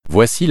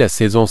Voici la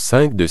saison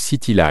 5 de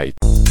City Light.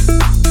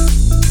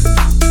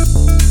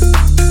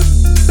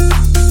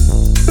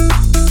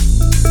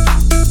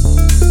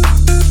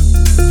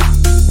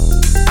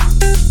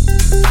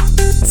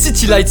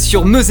 City Light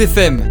sur Meuse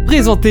FM,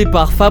 présenté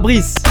par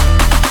Fabrice.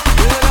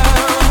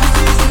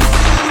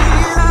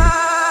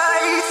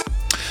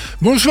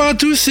 Bonsoir à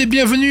tous et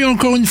bienvenue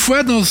encore une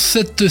fois dans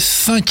cette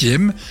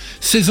 5e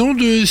saison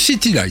de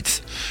City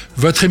Lights,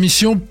 votre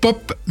émission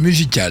pop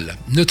musicale.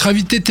 Notre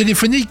invité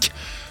téléphonique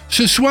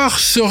ce soir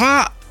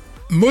sera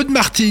Maud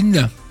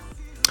Martine.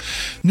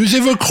 Nous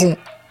évoquerons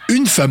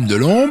une femme de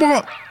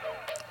l'ombre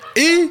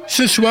et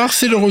ce soir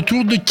c'est le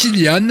retour de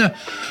Kylian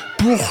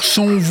pour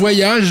son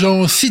voyage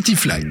en City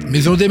Flight.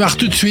 Mais on démarre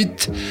tout de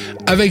suite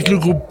avec le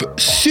groupe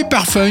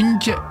Super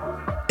Funk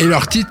et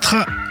leur titre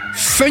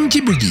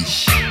Funky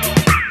Boogie.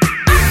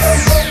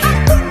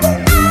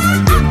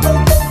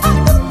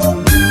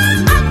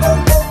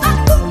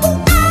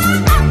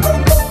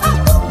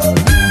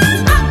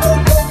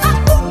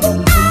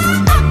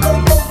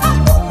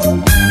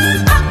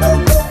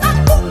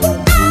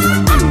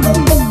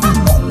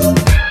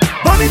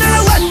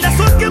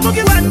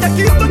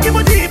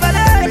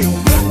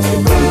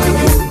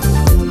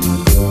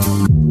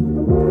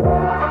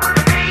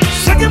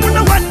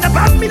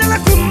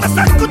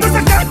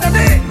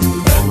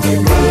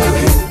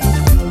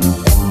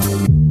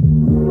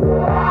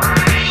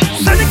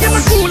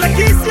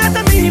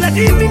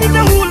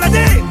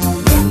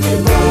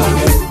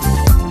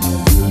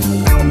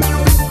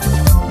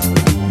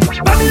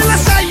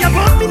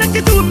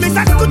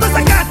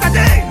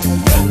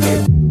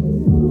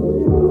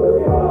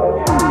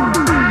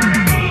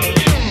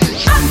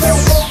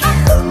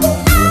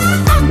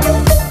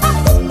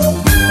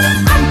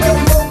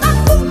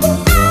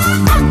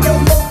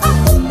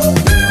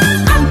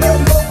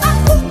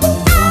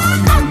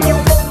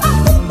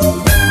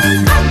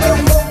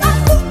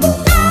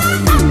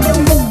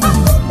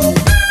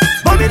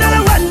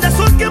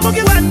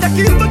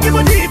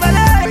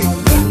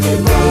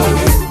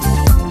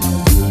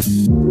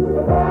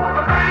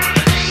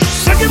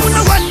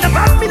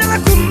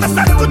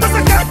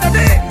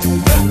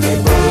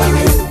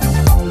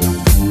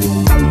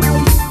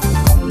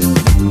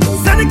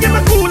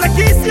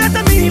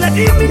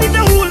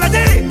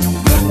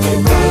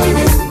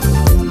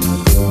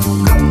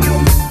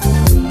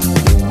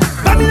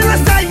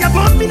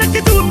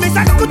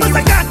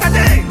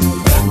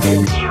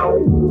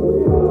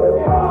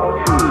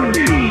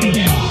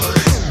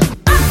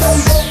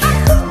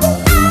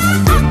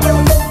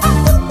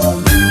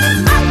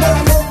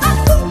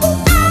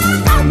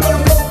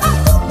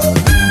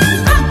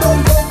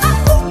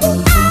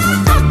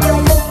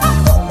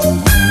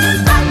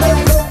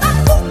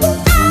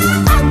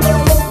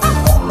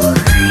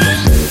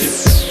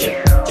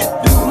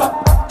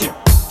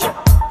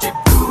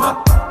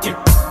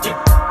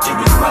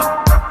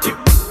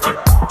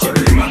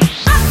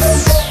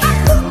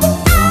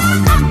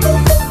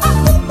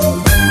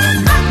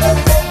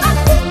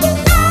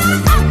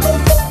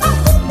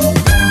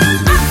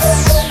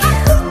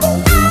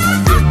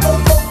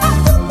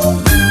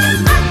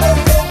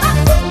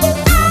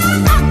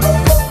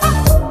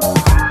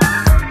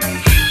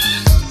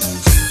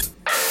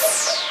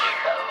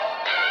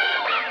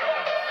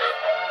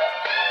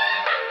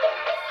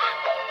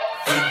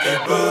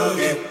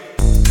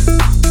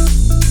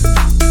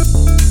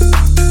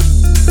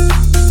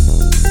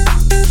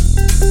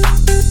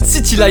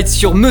 City Light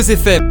sur Meuse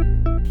FM.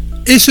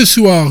 Et ce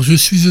soir, je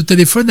suis au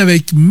téléphone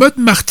avec Maud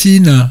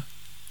Martine.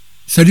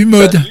 Salut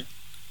Maud.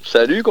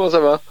 Salut, comment ça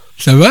va?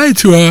 Ça va et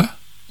toi?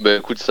 Ben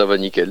écoute, ça va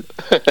nickel.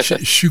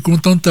 Je suis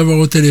content de t'avoir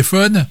au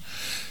téléphone.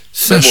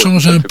 Ça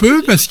change un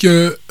peu parce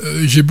que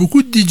j'ai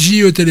beaucoup de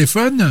DJ au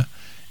téléphone.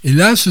 Et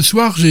là, ce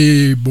soir,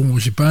 j'ai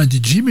pas un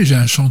DJ, mais j'ai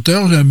un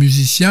chanteur, j'ai un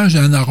musicien, j'ai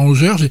un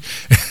arrangeur.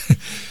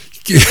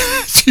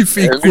 Tu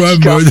fais quoi,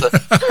 Maud?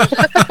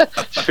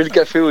 Je fais le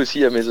café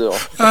aussi à mes heures.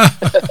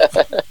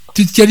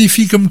 Tu te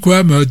qualifies comme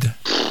quoi, Maud?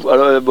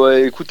 Alors,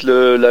 écoute,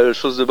 la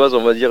chose de base,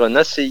 on va dire un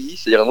ACI,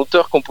 c'est-à-dire un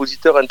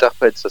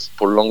auteur-compositeur-interprète. Ça, c'est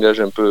pour le langage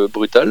un peu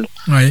brutal.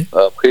 Ouais.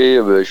 Après,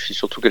 je suis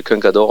surtout quelqu'un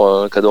qui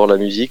adore la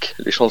musique,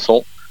 les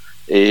chansons,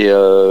 et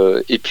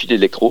puis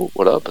l'électro,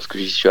 voilà, parce que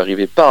j'y suis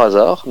arrivé par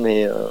hasard,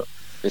 mais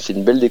c'est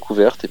une belle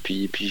découverte. Et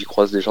puis j'y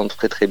croise des gens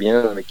très très bien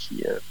avec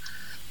qui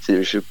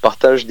je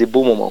partage des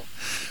beaux moments.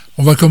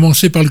 On va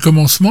commencer par le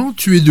commencement.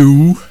 Tu es de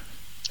où?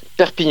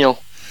 Perpignan,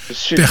 le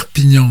sud.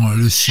 Perpignan,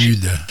 le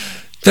sud.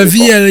 Ta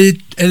vie,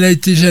 elle a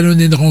été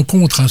jalonnée de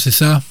rencontres, hein, c'est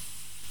ça?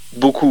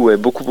 Beaucoup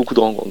de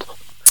rencontres.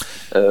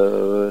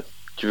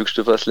 Tu veux que je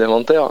te fasse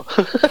l'inventaire?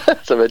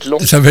 Ça va être long.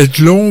 Ça va être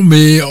long,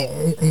 mais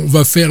on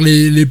va faire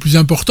les plus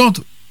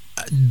importantes.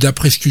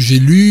 D'après ce que j'ai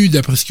lu,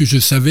 d'après ce que je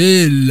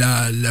savais,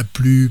 la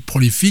plus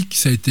prolifique,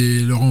 ça a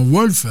été Laurent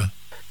Wolf.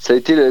 Ça a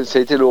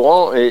été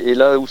Laurent, et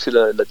là où c'est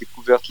la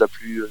découverte la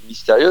plus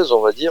mystérieuse,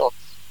 on va dire,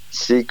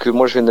 c'est que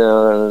moi je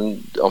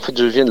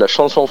viens de la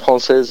chanson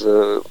française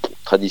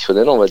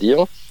traditionnelle, on va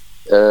dire,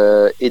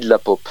 et de la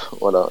pop,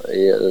 voilà.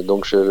 Et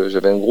donc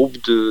j'avais un groupe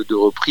de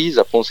reprises.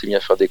 Après on s'est mis à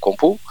faire des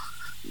compos.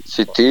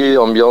 C'était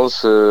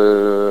ambiance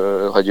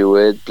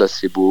Radiohead,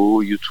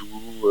 Placebo, U2,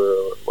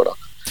 voilà.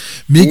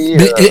 Mais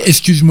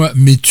excuse-moi,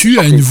 mais tu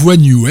as une voix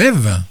new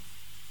wave?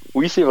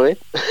 Oui, c'est vrai.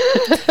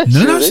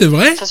 Non, c'est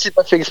vrai. Ça, c'est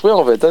pas fait exprès,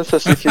 en fait. Hein. Ça,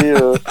 c'est fait...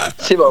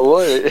 c'est ma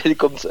voix, elle est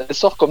comme ça, elle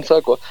sort comme ça,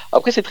 quoi.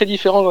 Après, c'est très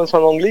différent quand c'est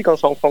en anglais, quand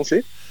c'est en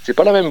français. C'est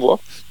pas la même voix.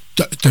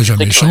 T'as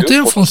jamais chanté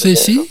en français,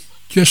 si?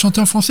 Tu as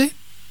chanté en français?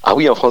 Ah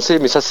oui, en français,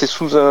 mais ça, c'est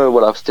sous un...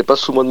 Voilà, c'était pas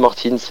sous Maud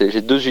Martin.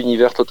 J'ai 2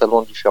 univers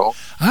totalement différents.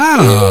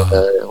 Ah.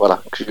 Et,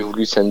 voilà, que j'ai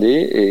voulu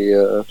scinder. Et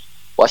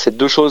c'est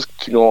 2 choses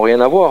qui n'ont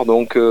rien à voir.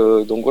 Donc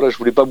voilà, je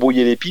voulais pas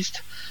brouiller les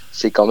pistes.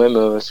 C'est quand même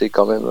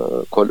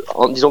quoi.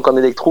 Disons qu'en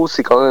électro,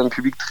 c'est quand même un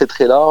public très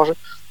très large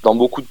dans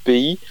beaucoup de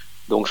pays,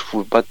 donc je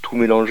pouvais pas tout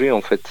mélanger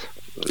en fait.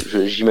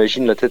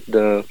 J'imagine la tête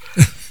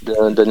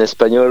d'un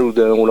espagnol ou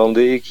d'un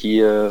hollandais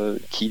qui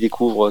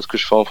découvre ce que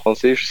je fais en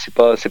français. Je sais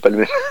pas, c'est pas le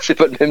même c'est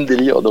pas le même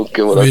délire, donc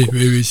voilà.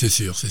 Oui, c'est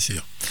sûr.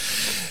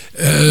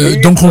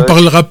 Donc on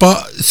parlera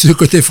pas ce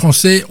côté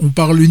français, on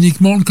parle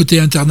uniquement le côté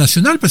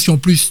international, parce qu'en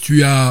plus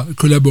tu as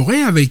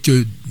collaboré avec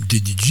des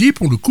DJ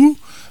pour le coup.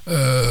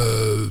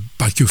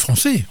 Pas que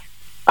français.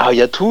 Ah, il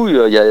y a tout.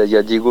 Il y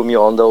a Diego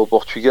Miranda au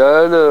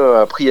Portugal.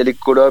 Après, il y a les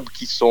collabs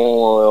qui sont,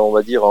 on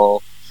va dire, en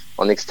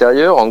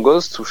extérieur, en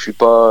ghost, où je suis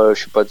pas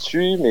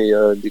dessus, mais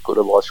des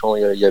collaborations.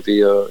 Il y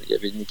avait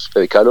une équipe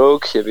avec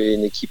Alok, il y avait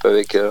une équipe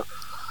avec.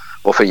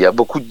 Enfin, il y a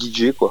beaucoup de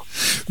DJ, quoi.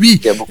 Oui.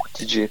 Il y a beaucoup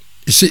de DJ.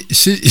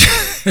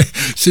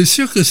 C'est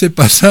sûr que c'est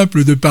pas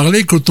simple de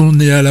parler quand on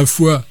est à la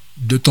fois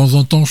de temps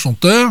en temps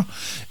chanteur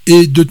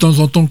et de temps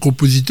en temps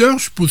compositeur.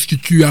 Je suppose que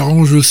tu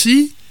arranges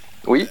aussi.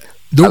 Oui.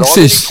 Donc alors, en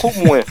électro,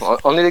 moins.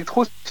 En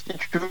électro, si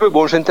tu veux,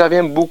 bon,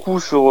 j'interviens beaucoup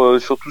sur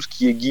tout ce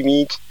qui est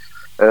gimmick,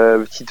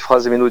 petites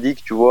phrases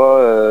mélodiques, tu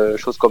vois,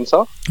 choses comme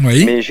ça.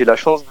 Oui. Mais j'ai la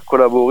chance de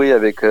collaborer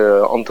avec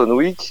Anton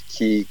Wick,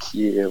 qui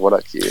est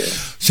voilà, qui est.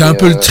 C'est un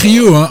peu le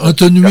trio, hein.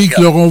 Anton Wick,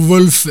 Laurent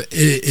Wolf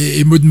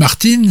et Maud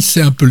Martin,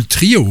 c'est un peu le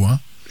trio, hein.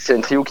 C'est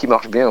un trio qui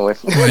marche bien, ouais.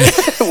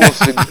 On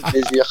se fait du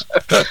plaisir.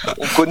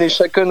 On connaît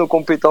chacun nos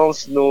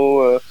compétences,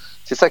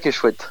 c'est ça qui est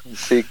chouette.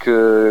 C'est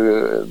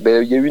que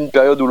il y a eu une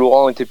période où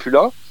Laurent était plus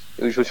là,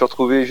 et où je me suis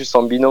retrouvé juste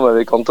en binôme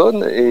avec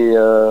Anton, et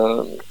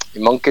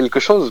il manque quelque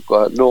chose,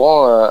 quoi.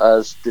 Laurent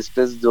a cette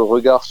espèce de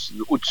regard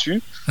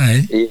au-dessus,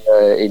 ouais.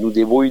 et nous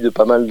débrouille de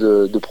pas mal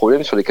de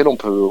problèmes sur lesquels on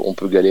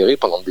peut galérer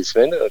pendant des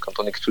semaines quand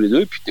on est que tous les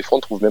deux, et puis des fois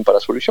on trouve même pas la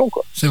solution,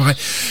 quoi. C'est vrai.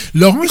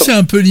 Laurent, c'est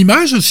un peu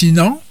l'image aussi,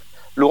 non?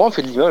 Laurent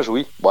fait de l'image,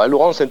 oui. Bon,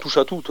 Laurent, c'est un touche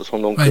à tout, de toute façon.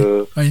 Donc,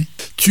 ouais.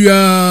 Tu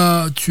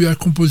as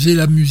composé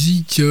la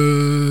musique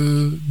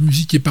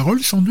et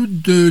paroles, sans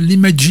doute, de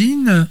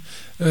l'Imagine.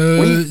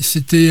 Oui.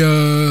 C'était,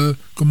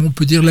 comment on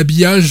peut dire,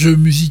 l'habillage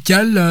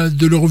musical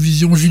de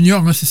l'Eurovision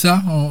Junior, hein, c'est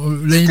ça,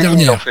 l'année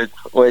dernière. En fait.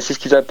 Ouais, c'est ce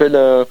qu'ils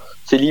appellent.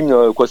 C'est l'hymne,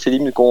 c'est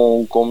l'hymne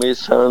qu'on met,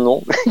 c'est un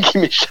nom qui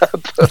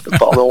m'échappe,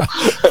 pardon.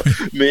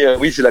 Mais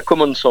oui, c'est la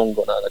Common Song,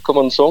 voilà, la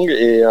Common Song.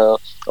 Et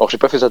alors, j'ai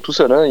pas fait ça tout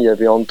seul, hein. Il y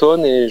avait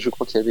Anton et je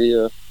crois qu'il y avait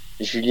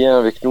Julien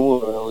avec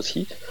nous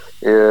aussi.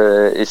 Et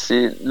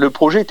le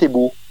projet était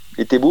beau.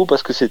 Il était beau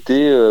parce que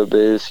c'était,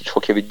 je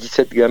crois qu'il y avait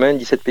 17 gamins,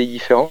 17 pays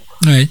différents.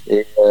 Oui.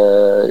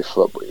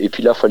 Et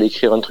puis là, il fallait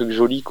écrire un truc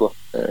joli, quoi,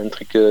 un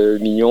truc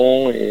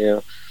mignon. Et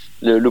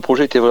le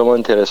projet était vraiment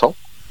intéressant.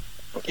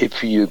 Et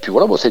puis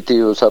voilà, bon, ça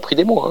a pris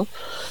des mois, hein.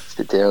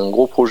 C'était un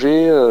gros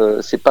projet.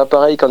 C'est pas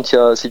pareil quand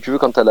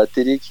t'as la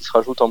télé qui se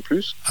rajoute en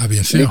plus. Ah,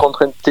 bien sûr. Les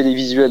contraintes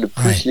télévisuelles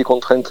plus les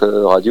contraintes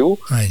radio.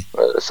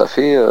 Ça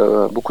fait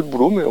beaucoup de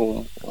boulot, mais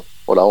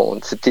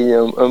c'était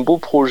un beau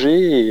projet.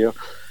 Et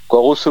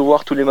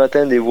recevoir tous les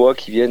matins des voix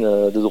qui viennent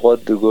de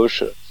droite, de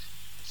gauche,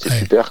 c'est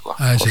super, quoi.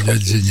 Ah,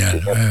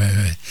 génial.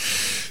 Ouais.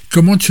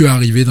 Comment tu es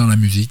arrivé dans la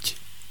musique?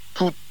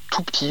 Tout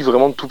petit,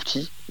 vraiment tout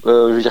petit. Je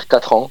veux dire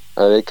 4 ans,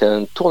 avec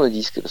un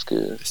tourne-disque.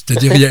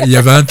 C'est-à-dire il y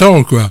a 20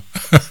 ans, quoi.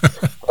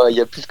 Il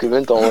y a plus que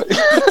 20 ans, ouais.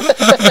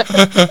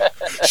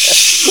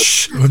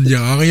 Chut, on ne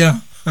dira rien.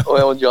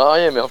 Ouais, on ne dira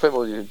rien, mais en fait,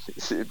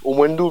 c'est au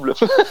moins le double.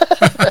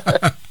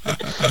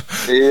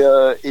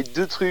 Et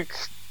 2 trucs,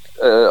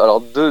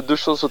 alors deux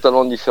choses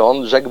totalement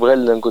différentes. Jacques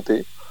Brel d'un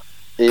côté,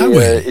 et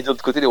de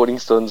l'autre côté les Rolling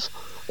Stones.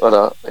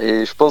 Voilà.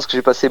 Et je pense que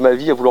j'ai passé ma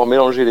vie à vouloir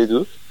mélanger les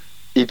deux.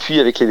 Et puis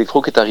avec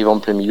l'électro qui est arrivé en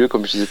plein milieu,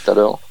 comme je disais tout à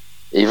l'heure.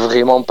 Et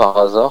vraiment par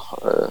hasard.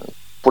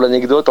 Pour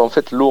l'anecdote, en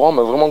fait, Laurent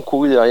m'a vraiment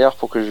couru derrière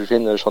pour que je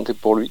vienne chanter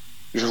pour lui.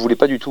 Je voulais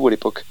pas du tout à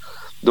l'époque.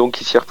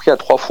 Donc il s'y est repris à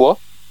 3 fois.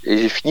 Et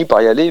j'ai fini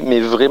par y aller, mais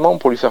vraiment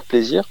pour lui faire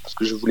plaisir, parce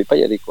que je voulais pas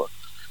y aller, quoi.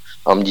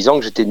 En me disant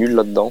que j'étais nul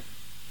là-dedans.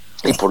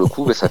 Et pour le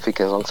coup, ça fait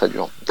 15 ans que ça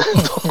dure.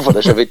 Donc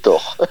voilà, j'avais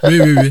tort.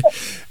 Oui.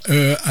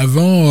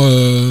 Avant,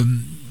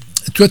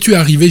 toi, tu es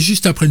arrivé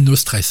juste après le No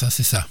Stress, hein,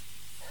 c'est ça?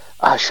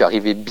 Ah, je suis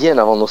arrivé bien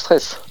avant No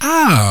Stress.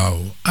 Ah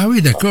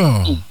oui,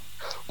 d'accord.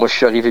 Moi, je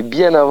suis arrivé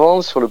bien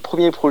avant. Sur le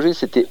premier projet,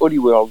 c'était Holy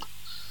World.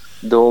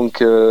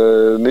 Donc,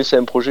 mais c'est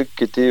un projet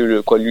qui était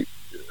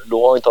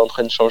Laurent était en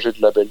train de changer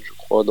de label, je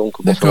crois. Donc,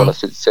 voilà,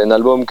 c'est un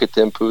album qui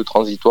était un peu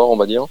transitoire, on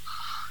va dire,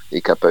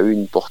 et qui n'a pas eu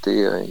une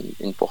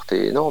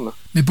portée énorme.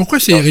 Mais pourquoi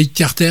c'est Eric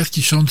Carter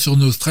qui chante sur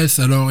No Stress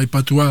alors et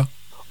pas toi?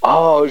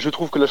 Ah, je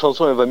trouve que la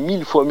chanson elle va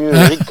 1000 fois mieux,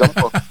 Eric, quand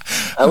même.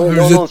 Ah ouais,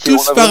 Vous êtes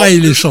tous pareils,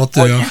 les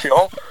chanteurs.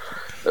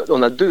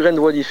 On a 2 grains de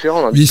voix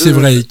différents. Oui, c'est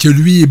vrai que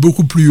lui est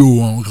beaucoup plus haut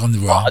en grande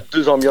voix.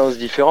 2 ambiances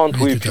différentes,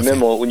 oui. Oui, Et puis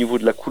même au niveau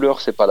de la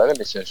couleur, c'est pas la même.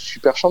 Mais c'est un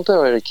super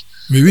chanteur, Eric.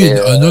 Mais oui, Et,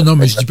 non,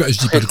 mais je dis pas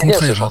le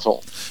contraire.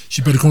 Je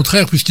dis pas le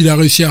contraire, puisqu'il a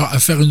réussi à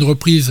faire une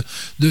reprise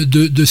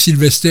de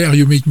Sylvester,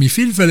 You Make Me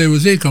Feel. Fallait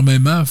oser quand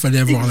même, hein. Fallait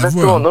avoir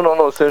Exactement. la voix.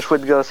 Non, c'est un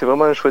chouette gars. C'est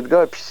vraiment un chouette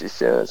gars. Et puis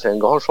c'est un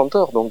grand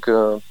chanteur. Donc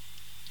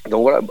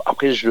voilà.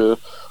 Après, je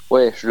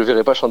le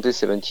verrai pas chanter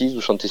 70s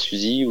ou chanter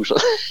Suzy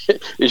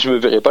et je me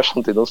verrai pas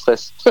chanter No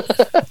Stress.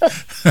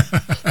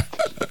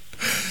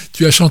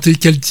 Tu as chanté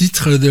quel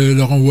titre de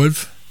Laurent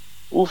Wolf?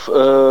 Ouf,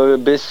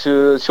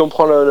 si on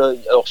prend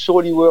alors sur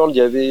Holy World, il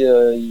y avait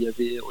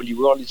Holy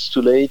World, It's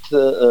Too Late,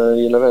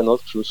 il y en avait un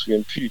autre, je me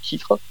souviens plus du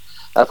titre.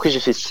 Après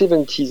j'ai fait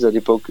 70s à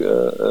l'époque,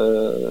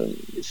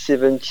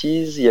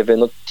 70s, il y avait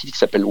un autre titre qui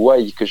s'appelle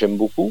Why que j'aime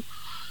beaucoup.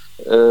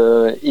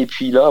 Et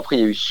puis là après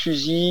il y a eu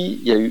Suzy,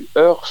 il y a eu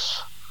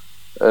Earth,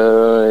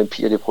 et puis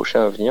il y a les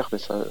prochains à venir, mais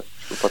ça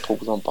je peux pas trop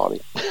vous en parler.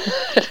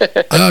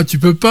 Ah, tu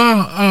peux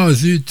pas? Ah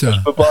zut.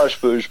 Je peux pas, je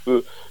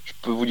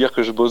peux vous dire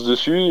que je bosse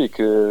dessus et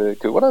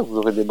que voilà, vous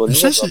aurez des bonnes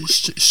nouvelles.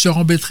 Je te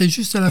rembêterai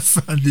juste à la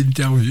fin de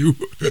l'interview.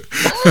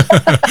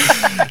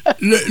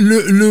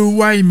 le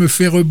Why me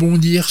fait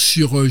rebondir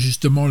sur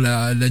justement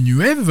la New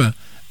Wave.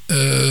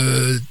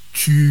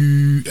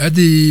 Tu as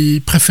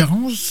des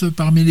préférences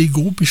parmi les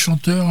groupes et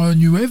chanteurs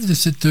New Wave de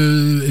cette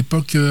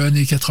époque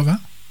années 80?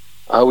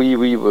 Ah oui,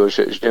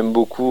 j'aime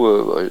beaucoup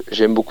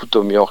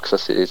Tom York, ça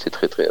c'est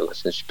très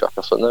c'est un super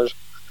personnage.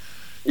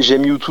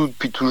 J'aime U2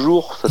 depuis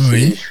toujours, ça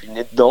je suis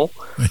né dedans.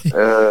 Oui.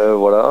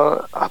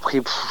 Voilà.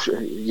 Après,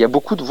 il y a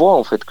beaucoup de voix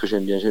en fait que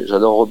j'aime bien.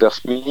 J'adore Robert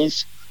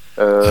Smith,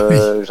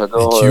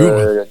 j'adore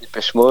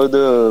Dépêche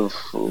Mode,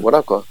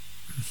 voilà quoi.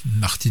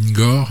 Martin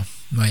Gore,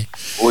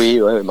 Oui,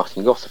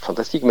 Martin Gore, c'est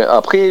fantastique. Mais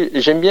après,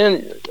 j'aime bien.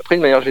 Après,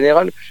 de manière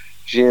générale,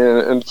 j'ai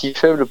un petit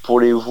faible pour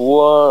les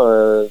voix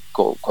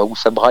où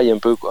ça braille un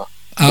peu quoi.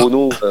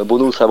 Bono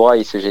ça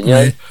braille, c'est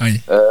génial.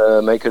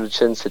 Michael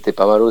Chen c'était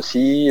pas mal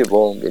aussi.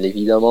 Bon, bien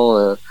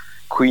évidemment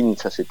Queen,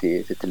 ça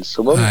c'était le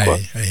summum quoi.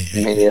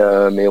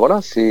 Mais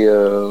voilà,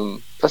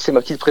 ça c'est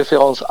ma petite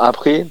préférence.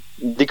 Après,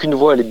 dès qu'une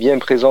voix elle est bien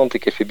présente et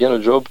qu'elle fait bien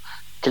le job,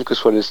 quel que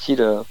soit le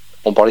style,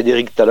 on parlait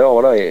d'Eric tout à l'heure,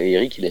 voilà, et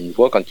Eric il a une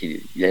voix quand il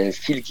a un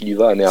style qui lui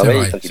va à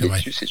merveille, quand il est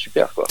dessus, c'est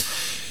super quoi.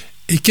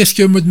 Et qu'est-ce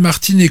que Maud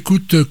Martin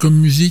écoute comme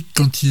musique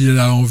quand il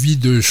a envie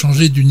de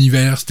changer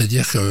d'univers,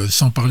 c'est-à-dire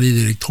sans parler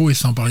d'électro et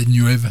sans parler de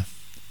New Wave?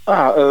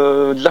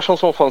 De la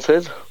chanson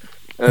française.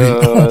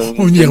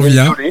 On y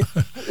revient.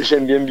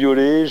 J'aime bien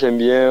Biolay, j'aime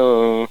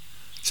bien...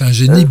 C'est un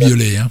génie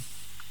Biolay, hein.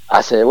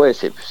 Ah, c'est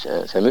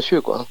un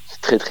monsieur, quoi.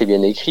 C'est très très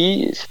bien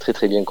écrit, c'est très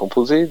très bien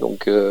composé,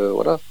 donc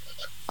voilà.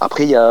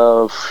 Après, il y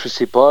a, je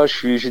sais pas,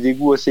 j'ai des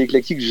goûts assez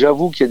éclectiques.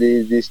 J'avoue qu'il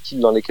y a des styles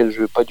dans lesquels je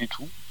vais pas du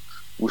tout,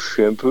 où je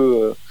suis un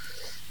peu...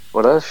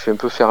 Voilà, je suis un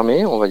peu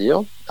fermé, on va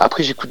dire.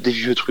 Après, j'écoute des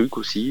vieux trucs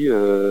aussi.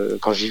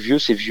 Quand je dis vieux,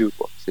 c'est vieux,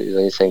 quoi. C'est les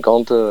années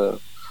 50.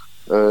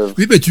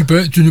 Oui,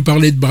 tu nous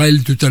parlais de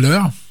Brel tout à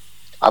l'heure.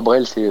 Ah,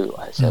 Brel, c'est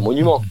un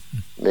monument.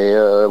 Mais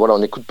voilà, on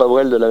n'écoute pas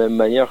Brel de la même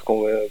manière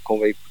qu'on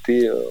va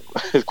écouter.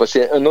 Quoi,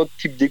 c'est un autre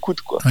type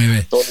d'écoute, quoi. Oui.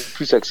 On est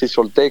plus axé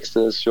sur le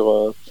texte,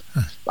 sur...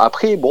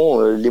 Après,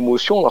 bon,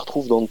 l'émotion, on la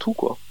retrouve dans tout,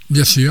 quoi.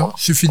 Bien sûr, voilà.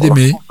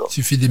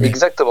 Suffit d'aimer.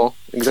 Exactement.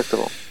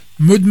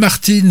 Maud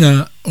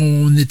Martin,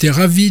 on était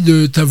ravis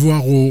de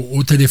t'avoir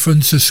au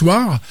téléphone ce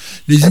soir.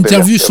 Les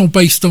interviews ne sont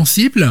pas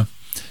extensibles.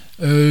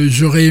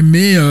 J'aurais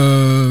aimé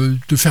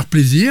te faire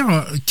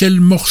plaisir. Quel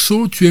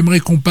morceau tu aimerais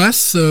qu'on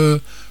passe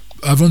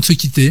avant de se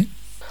quitter ?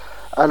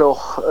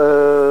 Alors...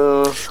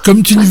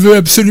 Comme tu ne veux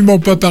absolument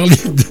pas parler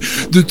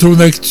de ton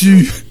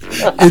actu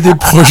et des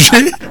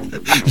projets,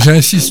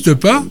 j'insiste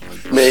pas.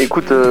 Mais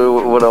écoute,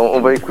 voilà,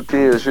 on va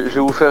écouter, je vais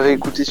vous faire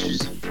écouter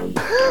Suzy.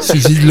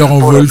 Suzy de Laurent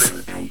Wolf.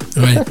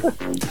 Ouais.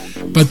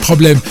 Pas de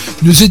problème.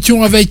 Nous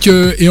étions avec,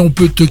 et on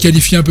peut te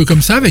qualifier un peu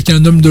comme ça, avec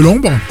un homme de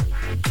l'ombre.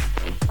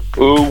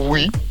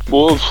 Oui.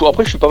 Bon,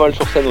 après, je suis pas mal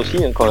sur scène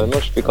aussi, hein, quand même.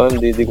 Je fais quand même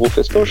des gros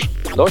festoches.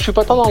 Non, je suis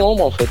pas tant dans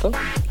l'ombre, en fait. Hein.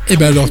 Eh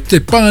ben alors, t'es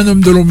pas un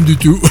homme de l'ombre du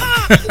tout.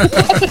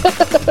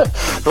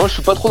 Non, je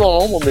suis pas trop dans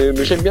l'ombre,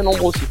 mais j'aime bien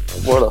l'ombre aussi.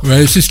 Voilà.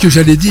 Ouais, c'est ce que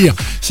j'allais dire.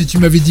 Si tu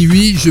m'avais dit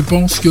oui, je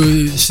pense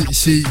que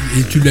c'est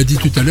et tu l'as dit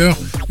tout à l'heure,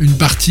 une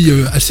partie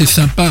assez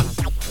sympa.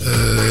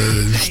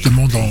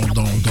 Justement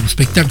dans le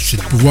spectacle, c'est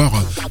de pouvoir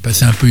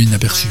passer un peu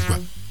inaperçu, quoi.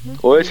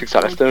 Ouais, c'est que ça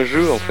reste un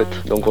jeu en fait.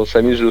 Donc on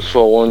s'amuse le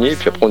soir où on y est, et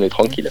puis après on est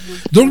tranquille.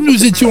 Donc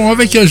nous étions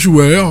avec un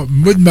joueur,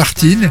 Maud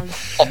Martin,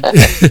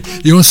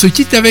 et on se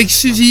quitte avec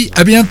Suzy.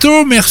 À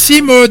bientôt,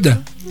 merci Maud.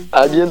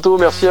 À bientôt,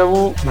 merci à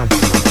vous.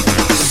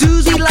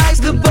 Suzy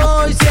likes the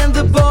boys and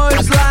the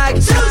boys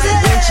like Suzy.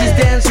 When she's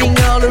dancing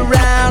all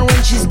around,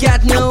 when she's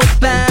got no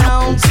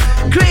bounds,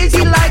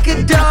 crazy like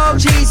a dog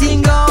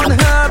chasing on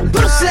her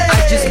pussy.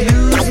 I just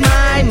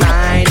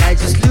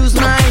lose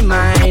my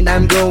mind,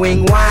 I'm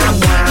going wham wham.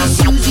 Baby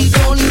Suzy,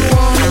 don't you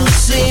wanna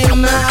see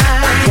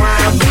mine?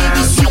 Wham,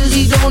 baby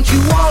Suzy, don't you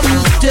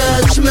wanna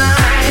touch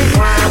mine?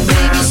 Wham,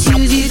 baby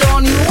Suzy,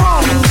 don't you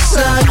wanna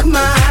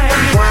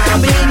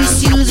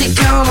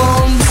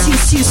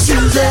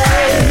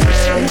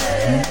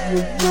Do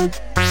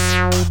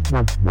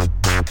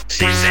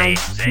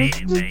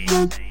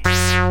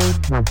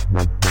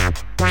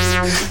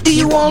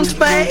you want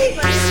me?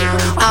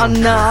 Oh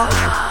no.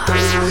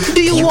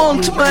 Do you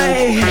want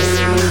me?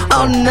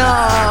 Oh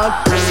no.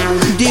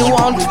 Do you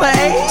want me?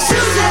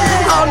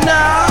 Oh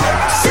no.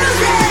 Do you want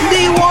me? Oh no. Do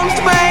you want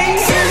me?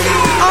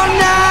 Oh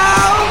no.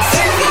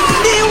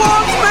 Do you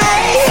want me?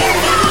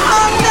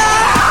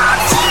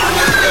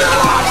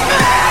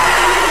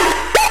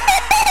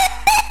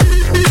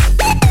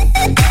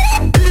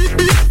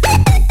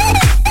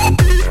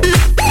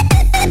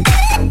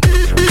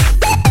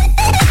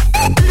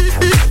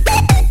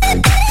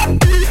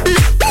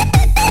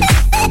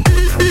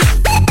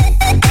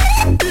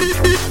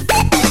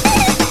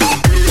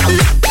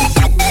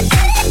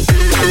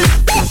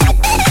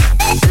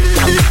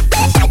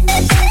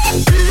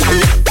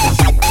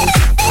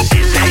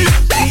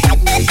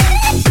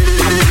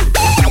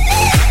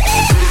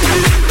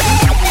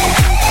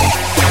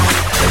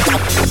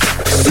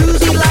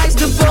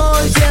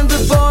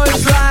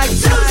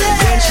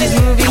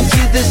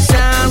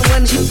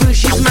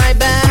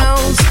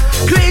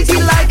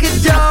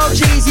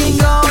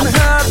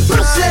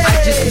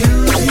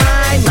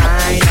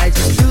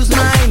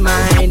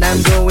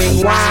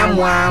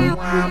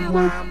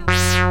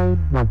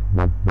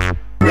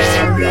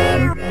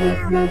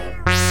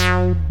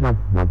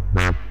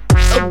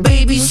 Oh,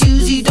 baby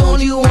Susie,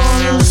 don't you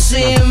wanna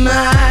see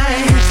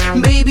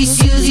mine? Baby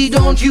Susie,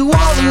 don't you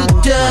wanna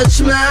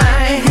touch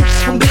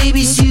mine?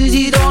 Baby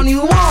Susie, don't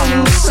you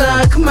wanna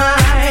suck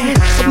mine?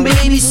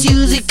 Baby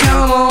Susie,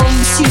 come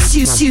on,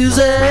 Susie.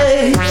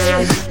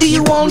 Do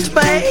you want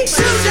me?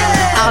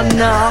 Oh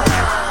no.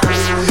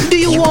 Do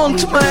you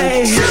want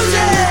me?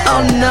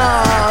 Oh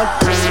no.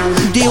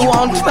 Do you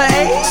want me?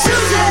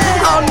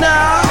 Oh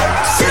no.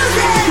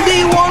 Do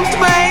you want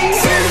me?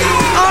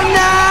 Oh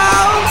no.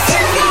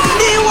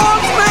 Do you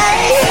want me?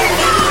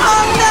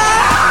 Oh no.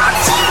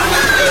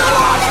 Do you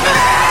want me?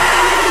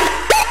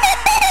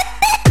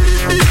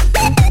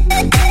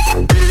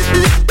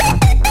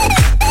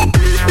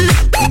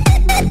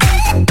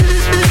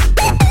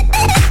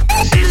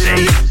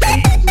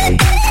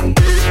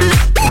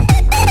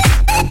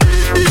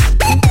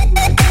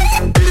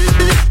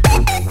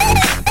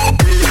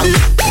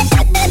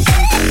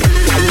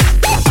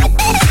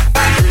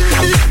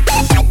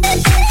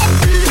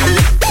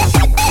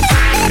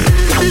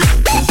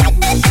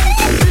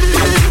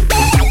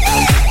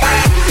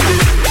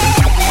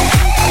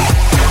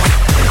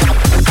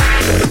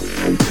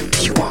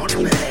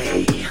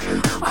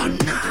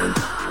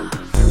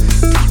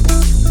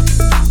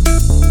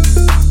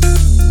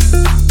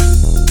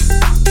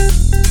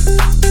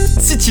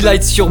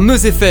 Light sur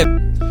Meuse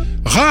FM.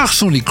 Rares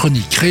sont les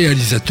chroniques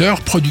réalisateurs,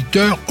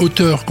 producteurs,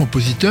 auteurs,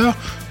 compositeurs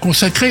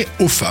consacrés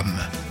aux femmes.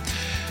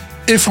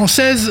 Et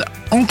françaises,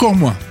 encore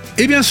moins.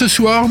 Eh bien ce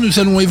soir, nous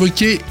allons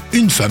évoquer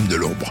une femme de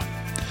l'ombre.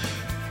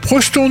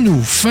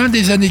 Projetons-nous fin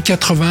des années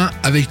 80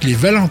 avec les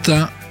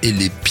Valentins et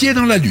les Pieds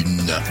dans la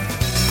Lune.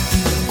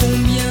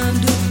 Combien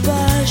de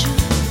pages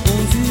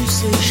ont vu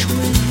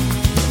s'échouer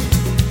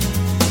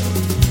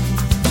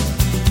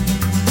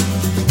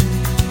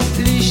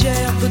les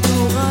gerbes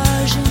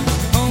d'orage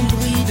en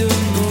bris de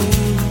mots,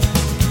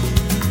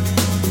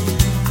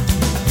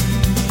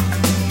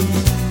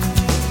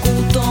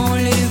 comptant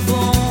les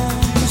vents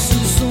se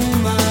sont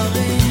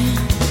marrés,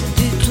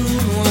 des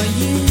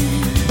tournoyés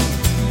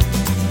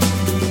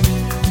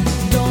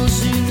dans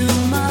une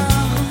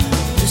mare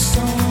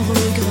sans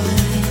regret.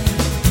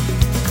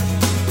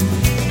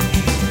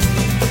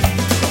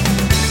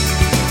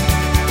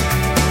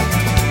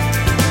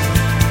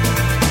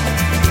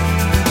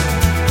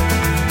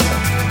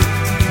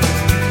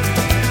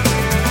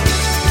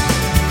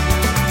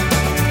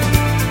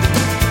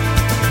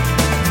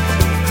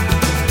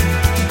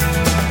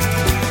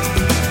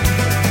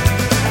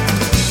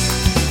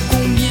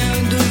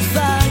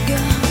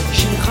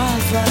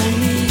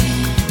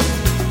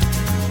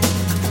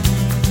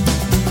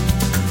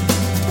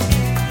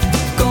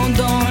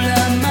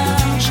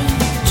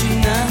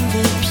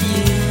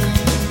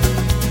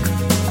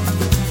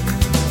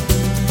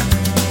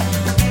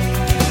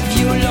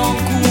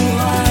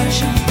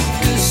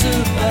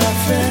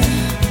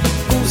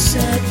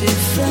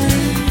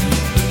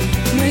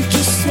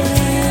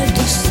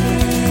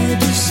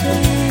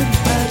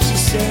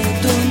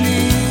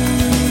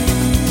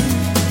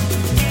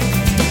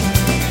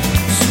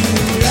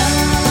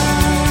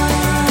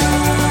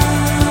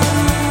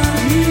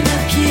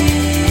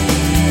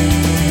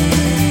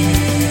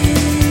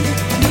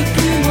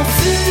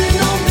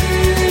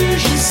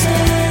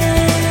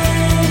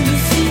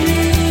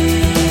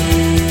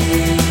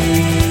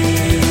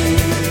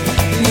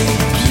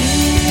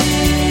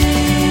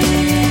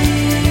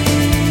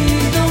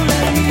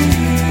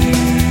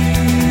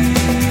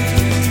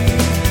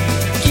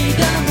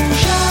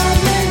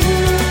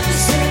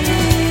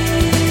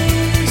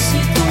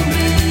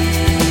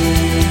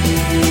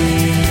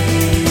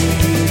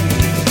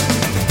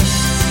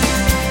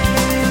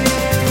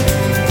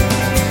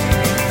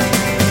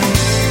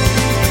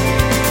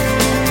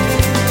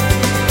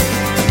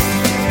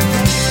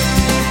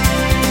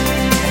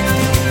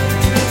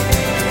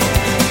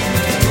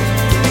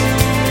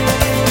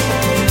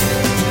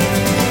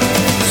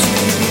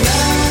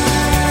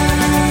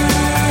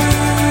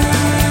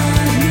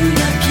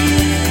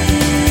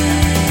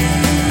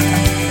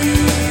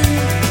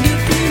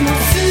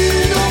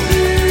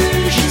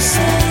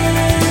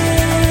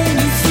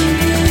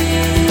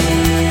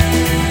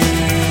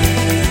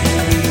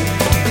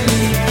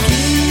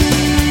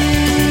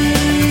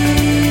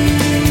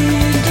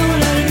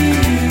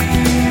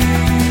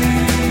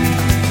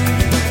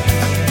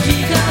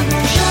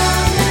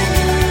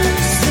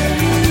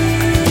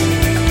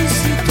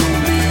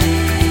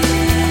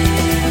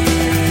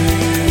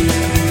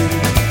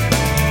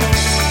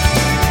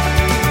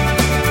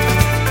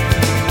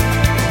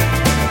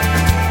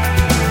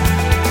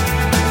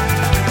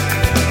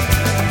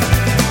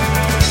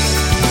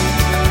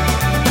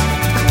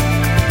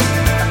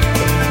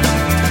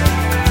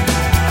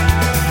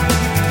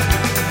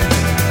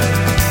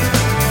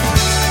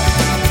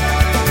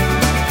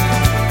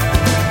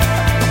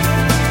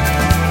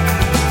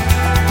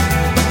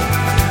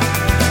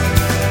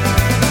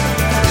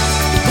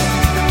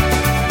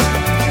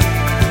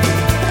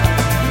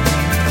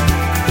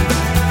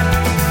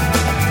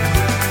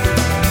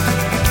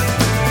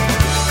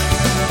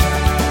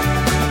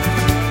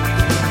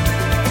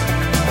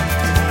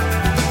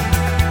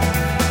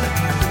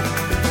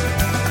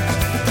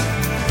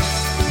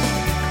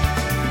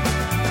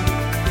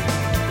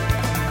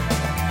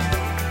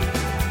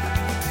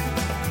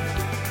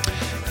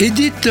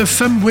 Edith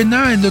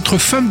Fambuena est notre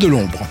femme de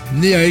l'ombre.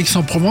 Née à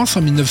Aix-en-Provence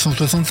en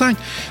 1965,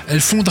 elle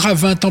fondera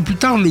 20 ans plus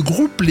tard le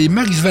groupe les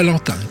Max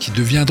Valentin, qui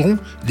deviendront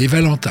les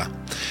Valentins.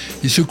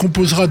 Il se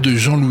composera de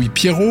Jean-Louis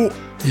Pierrot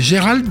et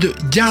Gérald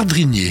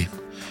Gardrinier,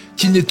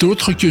 qui n'est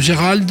autre que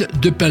Gérald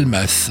de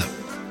Palmas.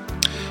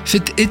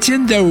 C'est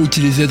Étienne Dao qui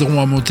les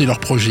aideront à monter leur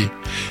projet.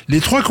 Les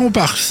trois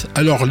comparses,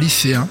 alors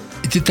lycéens,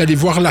 étaient allés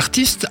voir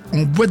l'artiste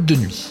en boîte de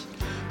nuit.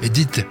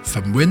 Edith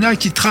Fambuena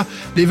quittera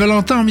les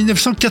Valentins en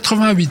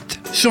 1988,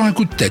 sur un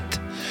coup de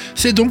tête.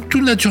 C'est donc tout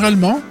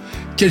naturellement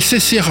qu'elle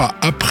s'essaiera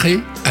après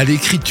à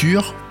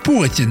l'écriture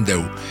pour Étienne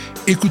Dao.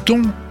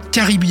 Écoutons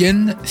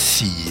Caribbean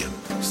Sea.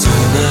 S'en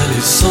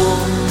aller sans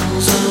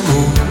un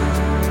mot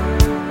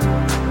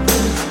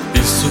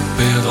et se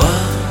perdre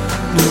à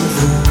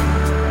nouveau.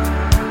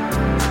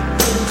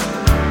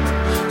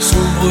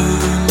 Sombre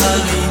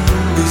marine,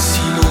 les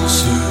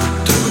silences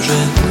te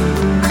gênent.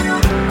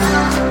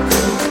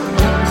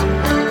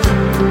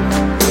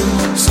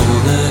 S'en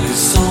aller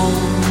sans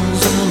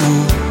un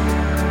mot,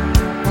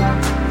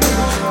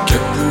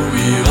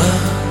 qu'appourir à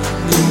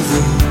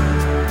nouveau.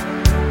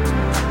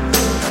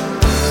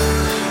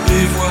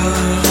 Et voir un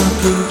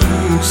peu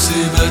où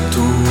ces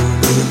bateaux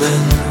me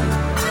mènent.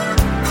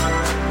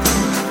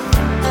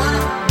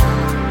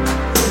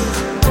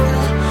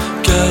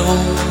 Car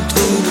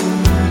entre nous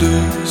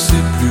deux,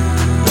 c'est plus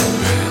la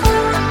peine.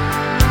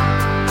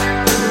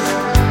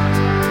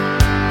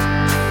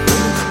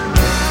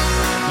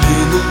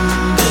 Les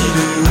non-dits,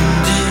 les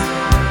on-dit,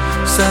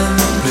 ça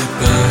ne plaît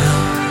pas.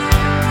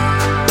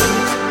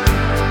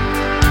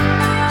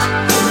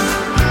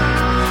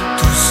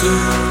 Tout ce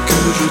que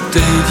je t'ai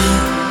dit,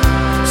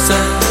 ça se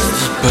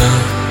dit pas,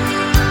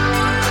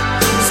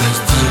 ça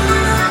se dit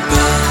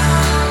pas.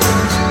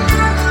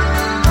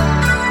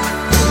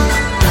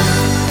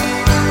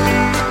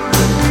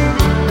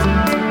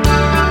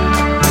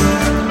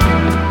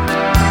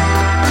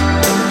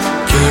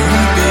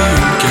 Caribbean,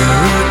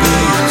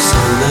 Caribbean,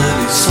 s'en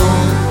aller sans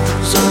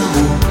un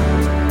mot,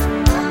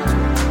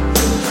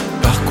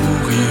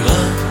 parcourir à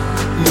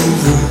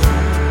nouveau.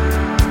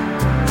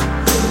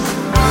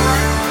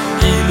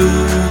 Île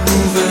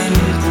nouvelle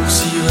pour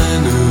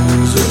sirènes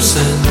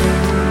obscènes.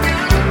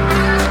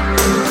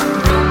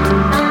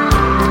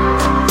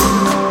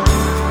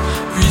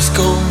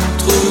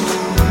 Puisqu'entre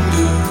nous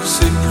deux,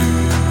 c'est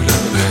plus la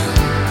peine.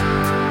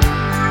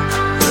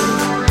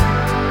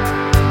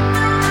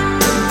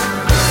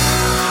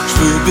 Je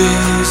veux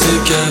baiser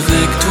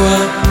qu'avec toi,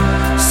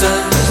 ça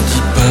se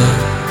dit pas.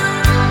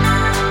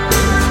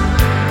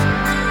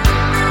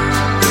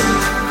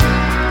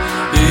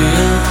 Et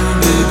un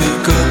bébé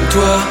comme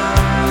toi,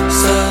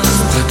 ça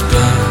se prête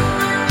pas,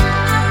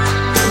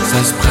 ça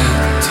se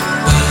prête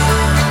pas.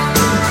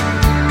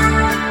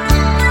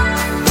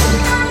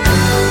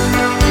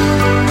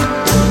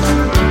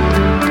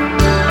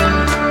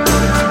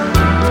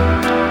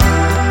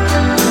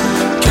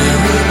 Caribbean,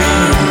 Caribbean blue, blue night.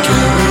 Caribbean,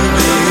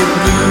 Caribbean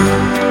blue,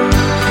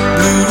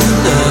 blue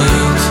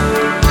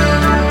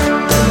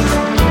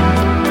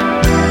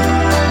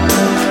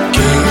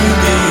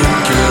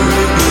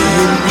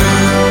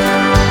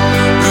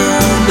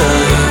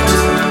night.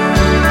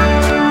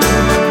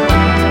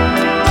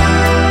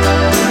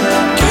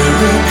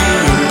 Caribbean,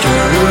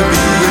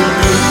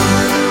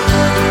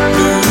 Caribbean blue,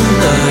 blue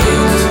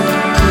night.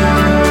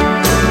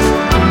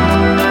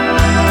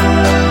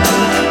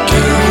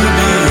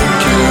 Caribbean,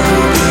 Caribbean blue.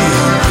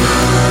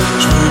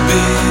 Je veux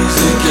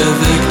baiser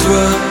qu'avec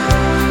toi,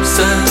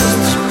 ça se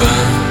dit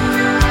pas.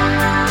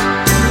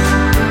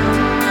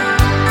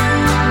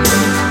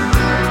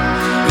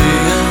 Et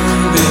un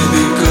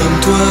bébé comme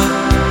toi,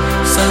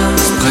 ça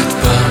se prête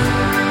pas,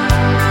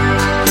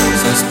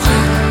 ça se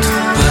prête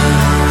pas.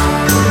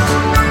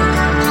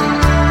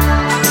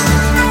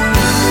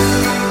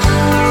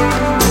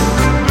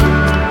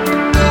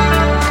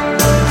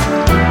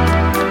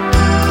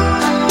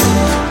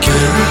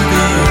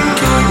 Caribbean,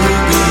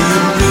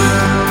 Caribbean blue,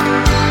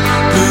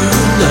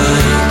 blue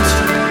night.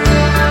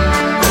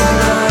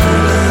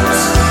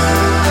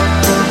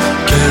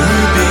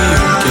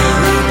 Caribbean,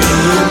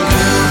 Caribbean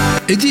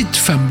blue. Edith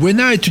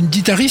Fambuena est une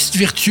guitariste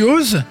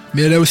virtuose,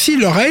 mais elle a aussi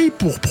l'oreille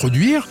pour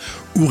produire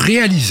ou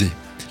réaliser.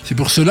 C'est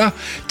pour cela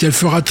qu'elle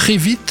fera très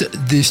vite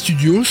des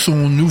studios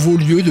son nouveau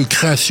lieu de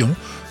création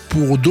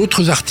pour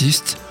d'autres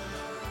artistes,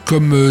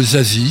 comme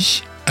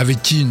Zazie,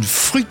 avec qui une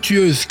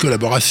fructueuse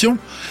collaboration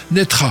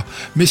naîtra.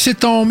 Mais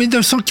c'est en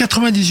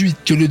 1998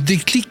 que le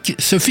déclic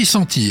se fit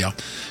sentir.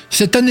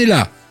 Cette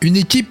année-là, une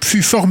équipe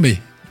fut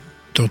formée,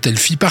 dont elle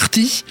fit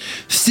partie,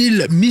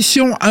 style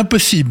Mission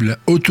Impossible,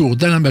 autour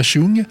d'Alain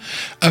Bachung,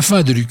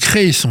 afin de lui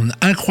créer son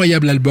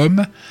incroyable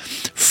album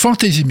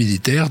Fantaisie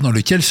militaire, dans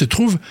lequel se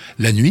trouve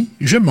La nuit,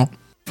 je mens.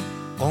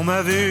 On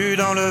m'a vu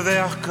dans le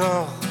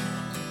Vercors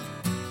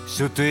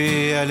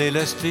sauter à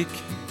l'élastique,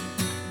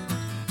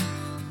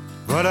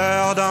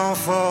 voleur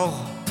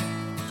d'amphores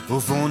au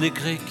fond des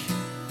criques.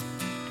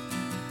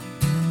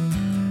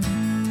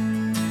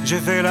 J'ai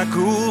fait la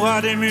cour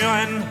à des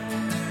murennes,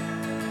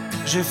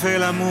 j'ai fait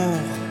l'amour,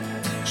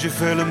 j'ai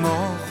fait le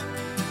mort.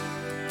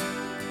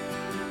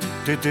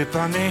 t'étais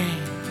pas né.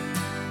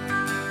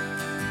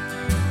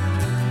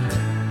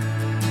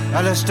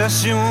 À la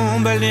station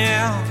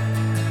balnéaire,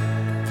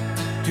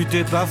 tu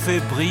t'es pas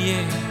fait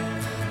briller.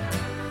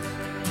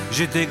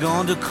 J'ai tes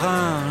gants de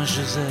crin,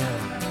 je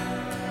serre.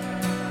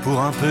 Pour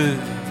un peu,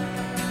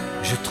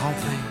 j'ai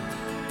trempé.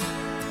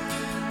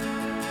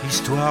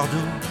 Histoire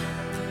d'eau.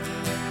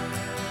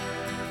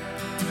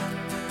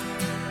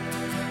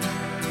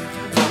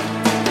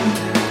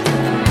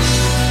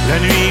 La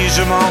nuit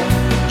je mens,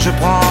 je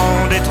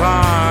prends des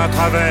trains à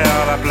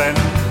travers la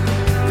plaine.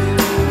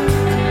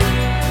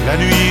 La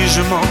nuit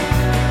je mens,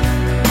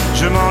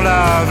 je m'en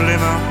lave les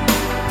mains.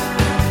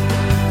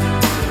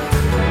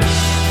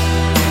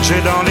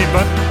 J'ai dans les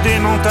bottes des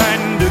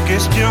montagnes de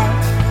questions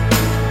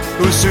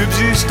où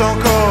subsiste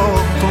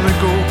encore ton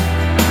écho.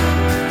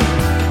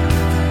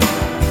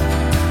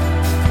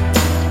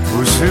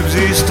 Où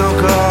subsiste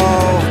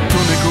encore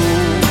ton écho.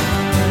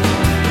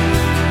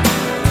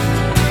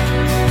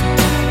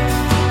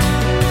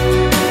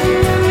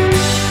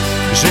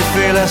 J'ai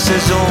fait la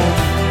saison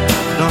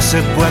dans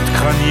cette boîte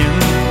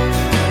crânienne.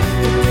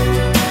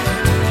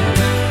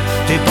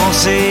 Tes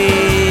pensées,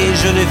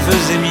 je les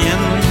faisais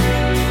miennes.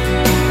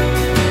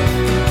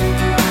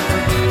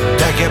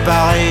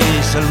 T'accaparer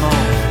seulement,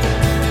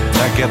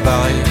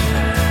 t'accaparer.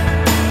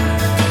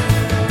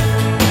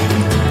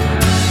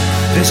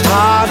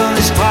 D'estrade en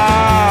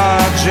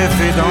estrade, j'ai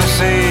fait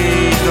danser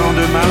tant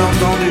de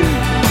malentendus.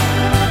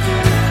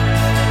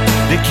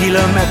 Des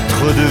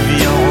kilomètres de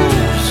vie en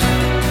rose.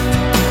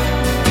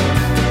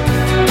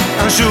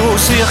 Un jour au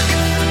cirque,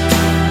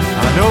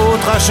 un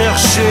autre à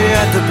chercher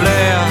à te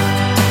plaire.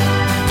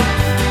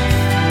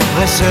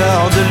 Dresseur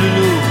de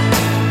loulou,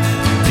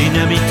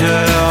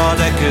 dynamiteur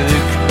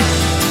d'aqueduc.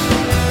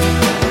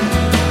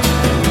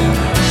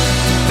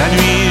 La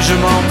nuit je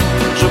mens,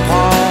 je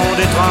prends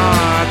des trains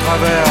à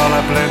travers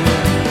la plaine.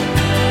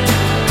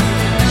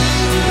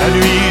 La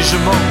nuit je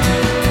mens,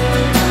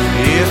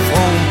 et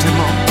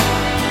effrontément.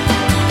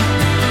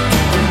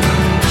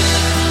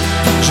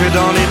 J'ai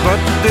dans les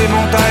bottes des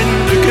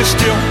montagnes de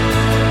questions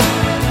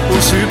où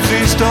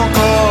subsiste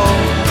encore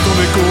ton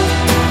écho.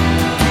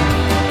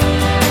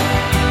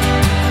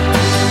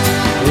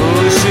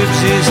 Où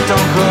subsiste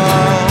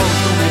encore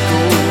ton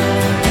écho.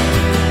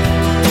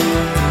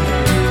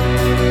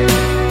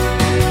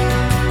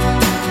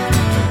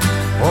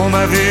 On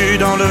m'a vu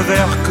dans le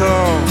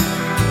Vercors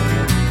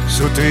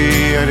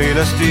sauter à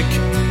l'élastique.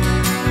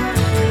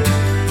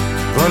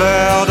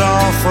 Voleur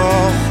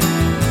d'amphores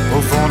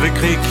au fond des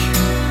criques.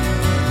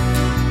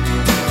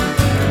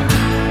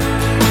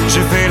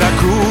 J'ai fait la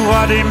cour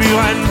à des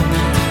murennes.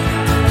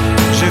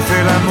 J'ai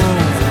fait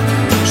l'amour,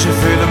 j'ai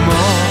fait la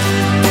mort.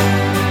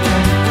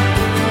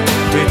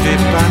 T'étais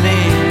pas né.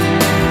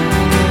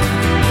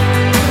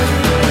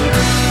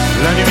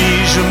 La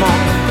nuit je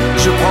mens,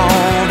 je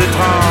prends des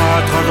trains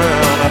à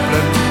travers la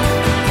plaine.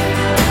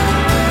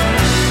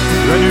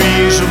 La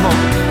nuit je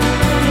mens,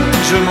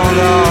 je m'en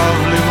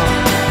lave les mains.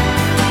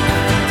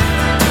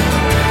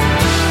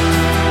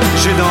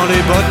 J'ai dans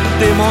les bottes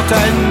des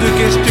montagnes de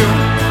questions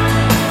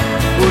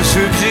où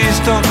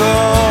subsiste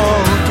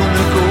encore ton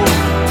écho.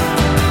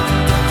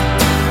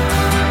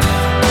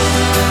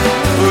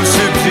 Où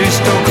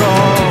subsiste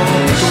encore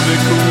ton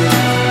écho.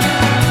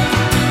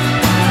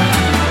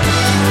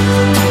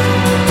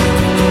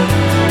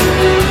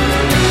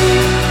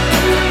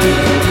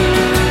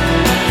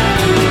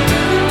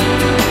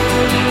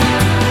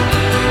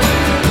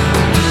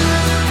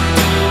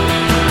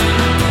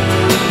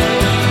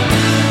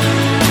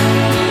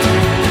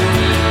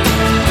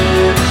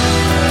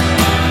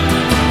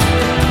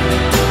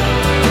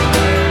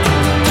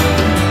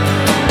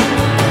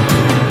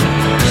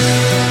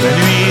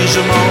 Je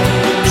mens,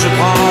 je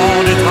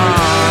prends des trains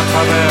à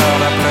travers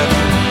la plaine.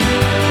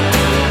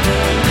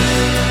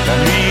 La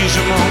nuit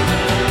je mens,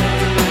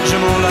 je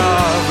m'en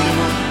lave les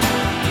mains.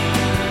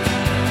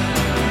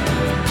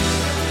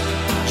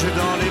 J'ai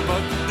dans les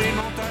bottes des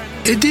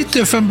montagnes.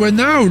 Edith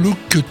Fambuena, au look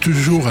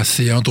toujours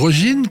assez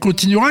androgyne,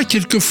 continuera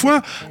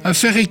quelquefois à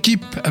faire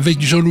équipe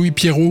avec Jean-Louis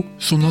Pierrot,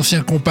 son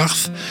ancien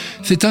comparse.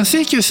 C'est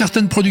ainsi que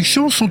certaines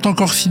productions sont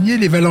encore signées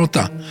les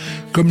Valentins,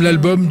 comme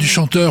l'album du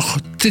chanteur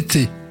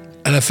Tété,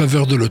 à la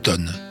faveur de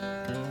l'automne.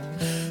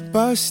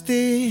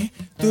 Posté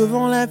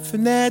devant la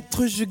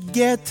fenêtre, je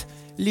guette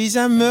les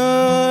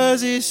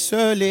ameuses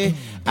esselées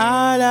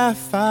à la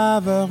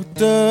faveur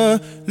de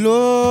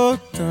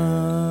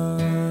l'automne.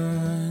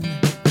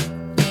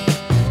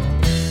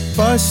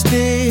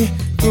 Posté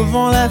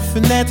devant la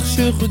fenêtre,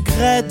 je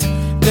regrette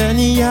de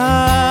n'y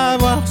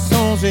avoir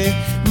songé.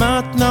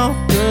 Maintenant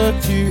que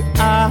tu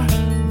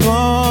abandonnes,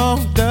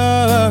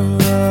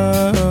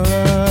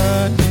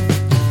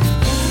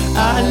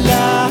 à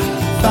la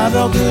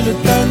faveur de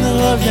l'automne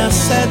revient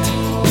cette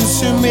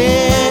douce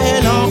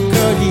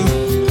mélancolie.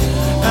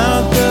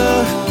 1, 2,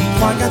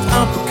 3, 4,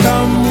 un peu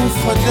comme on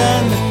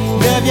fredonne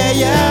de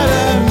vieilles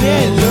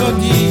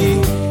mélodies.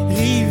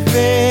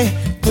 Rivé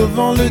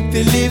devant le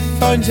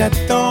téléphone,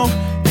 j'attends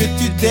que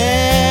tu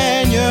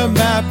daignes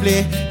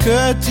m'appeler,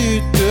 que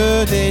tu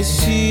te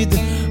décides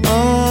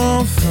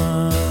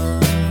enfin.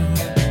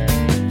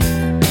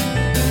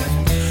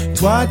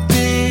 Toi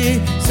tes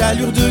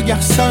allures de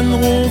garçon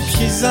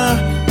rompiez un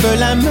peu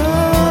la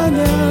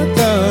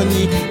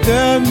monotonie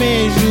de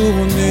mes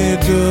journées,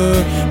 de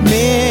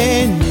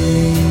mes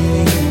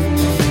nuits.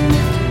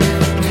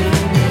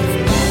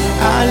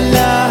 À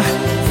la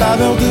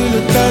faveur de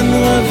l'automne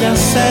revient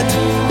cette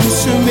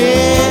douce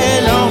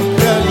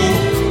mélancolie.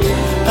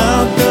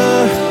 1, 2,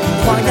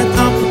 3, 4,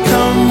 un peu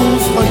comme on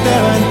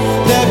fredonne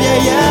de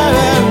vieilles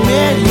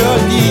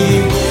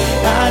mélodies.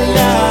 À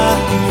la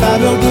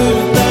faveur de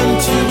l'automne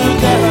tu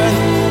redonnes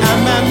à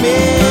ma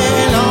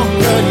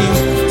mélancolie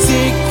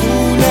ces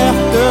couleurs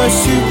de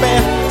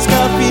super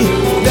scopie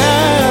de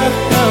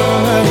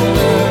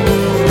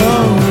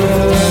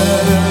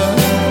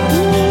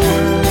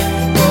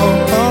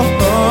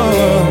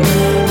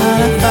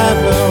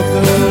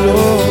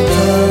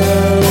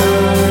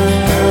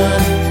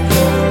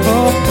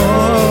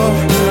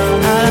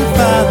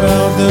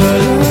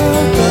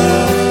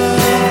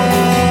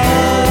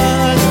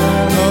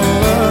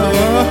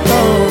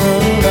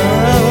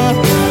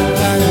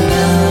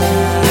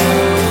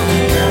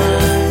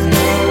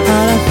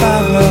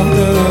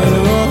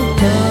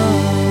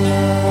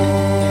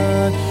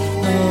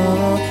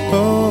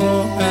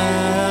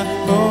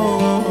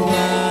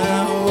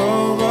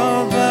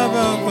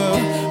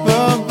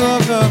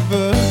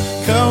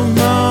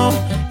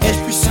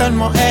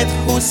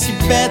aussi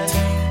bête,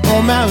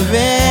 on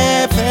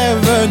m'avait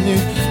prévenu.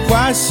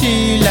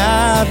 Voici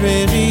la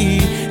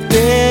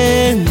vérité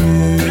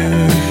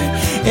nue.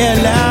 Et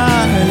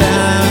là,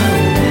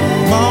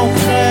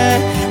 manquerait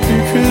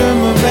plus que le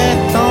mauvais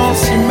temps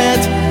s'y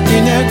mette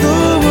une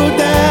goutte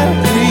de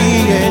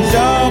pluie et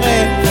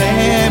j'aurais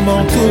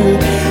vraiment tout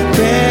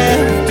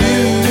perdu.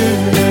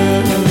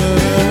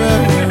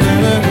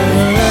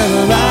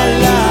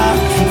 Voilà,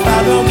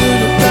 faveur de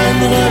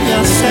l'automne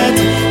revient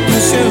cette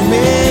douce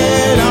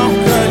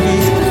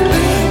mélancolie.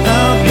 1,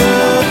 2,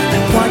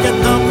 3, 4,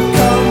 un peu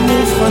comme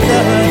on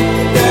fredonne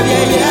de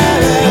vieilles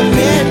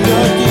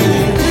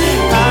mélodies.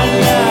 À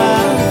la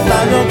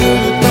faveur de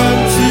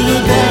l'automne tu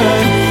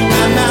redonnes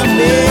à ma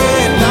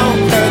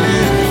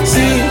mélancolie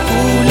ces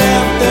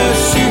couleurs de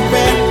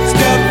super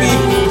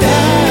scopie.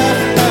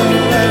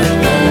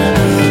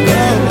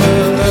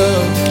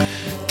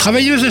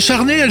 Travailleuse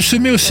acharnée, elle se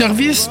met au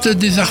service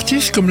des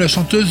artistes comme la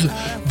chanteuse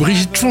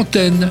Brigitte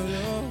Fontaine,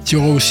 qui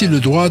aura aussi le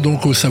droit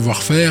donc au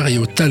savoir-faire et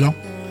au talent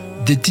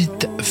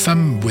d'Edith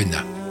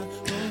Fambuena,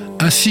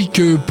 ainsi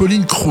que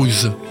Pauline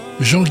Cruz,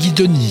 Jean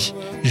Guidoni,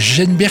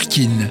 Jeanne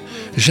Berkin,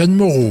 Jeanne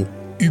Moreau,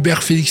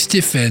 Hubert Félix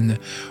Stéphane,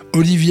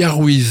 Olivia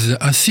Ruiz,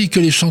 ainsi que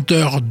les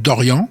chanteurs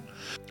Dorian,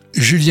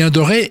 Julien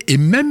Doré et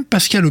même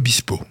Pascal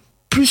Obispo.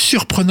 Plus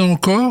surprenant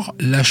encore,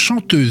 la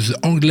chanteuse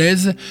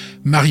anglaise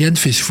Marianne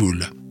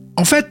Faithfull.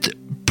 En fait,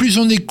 plus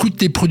on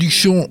écoute les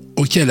productions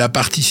auxquelles a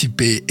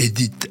participé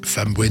Edith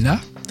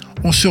Fambuena,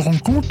 on se rend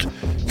compte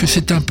que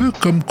c'est un peu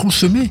comme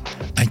consommer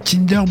un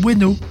Kinder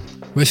Bueno.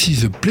 Voici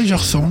The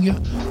Pleasure Song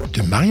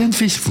de Marianne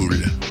Faithfull.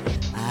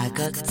 I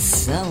got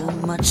so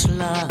much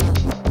love,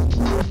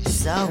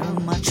 so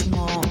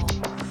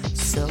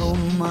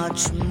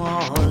much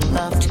more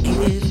love to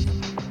give.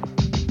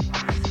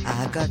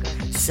 I got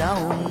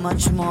so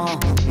much more,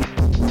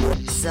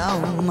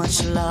 so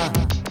much love,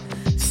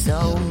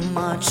 so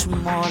much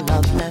more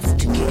love left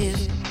to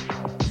give.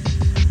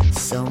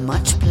 So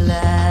much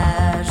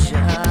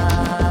pleasure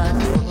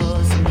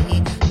draws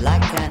me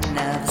like I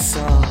never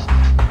saw.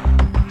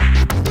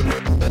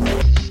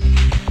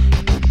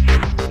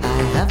 I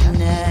have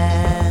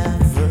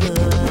never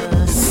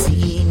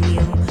seen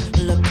you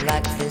look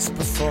like this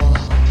before.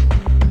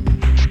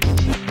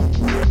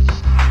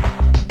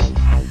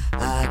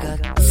 I got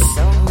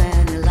so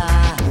many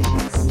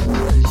lives,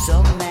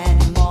 so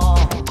many more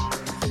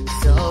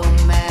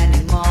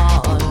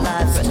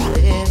lives to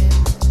live.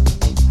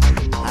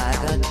 I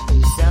got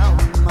so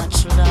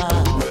much love.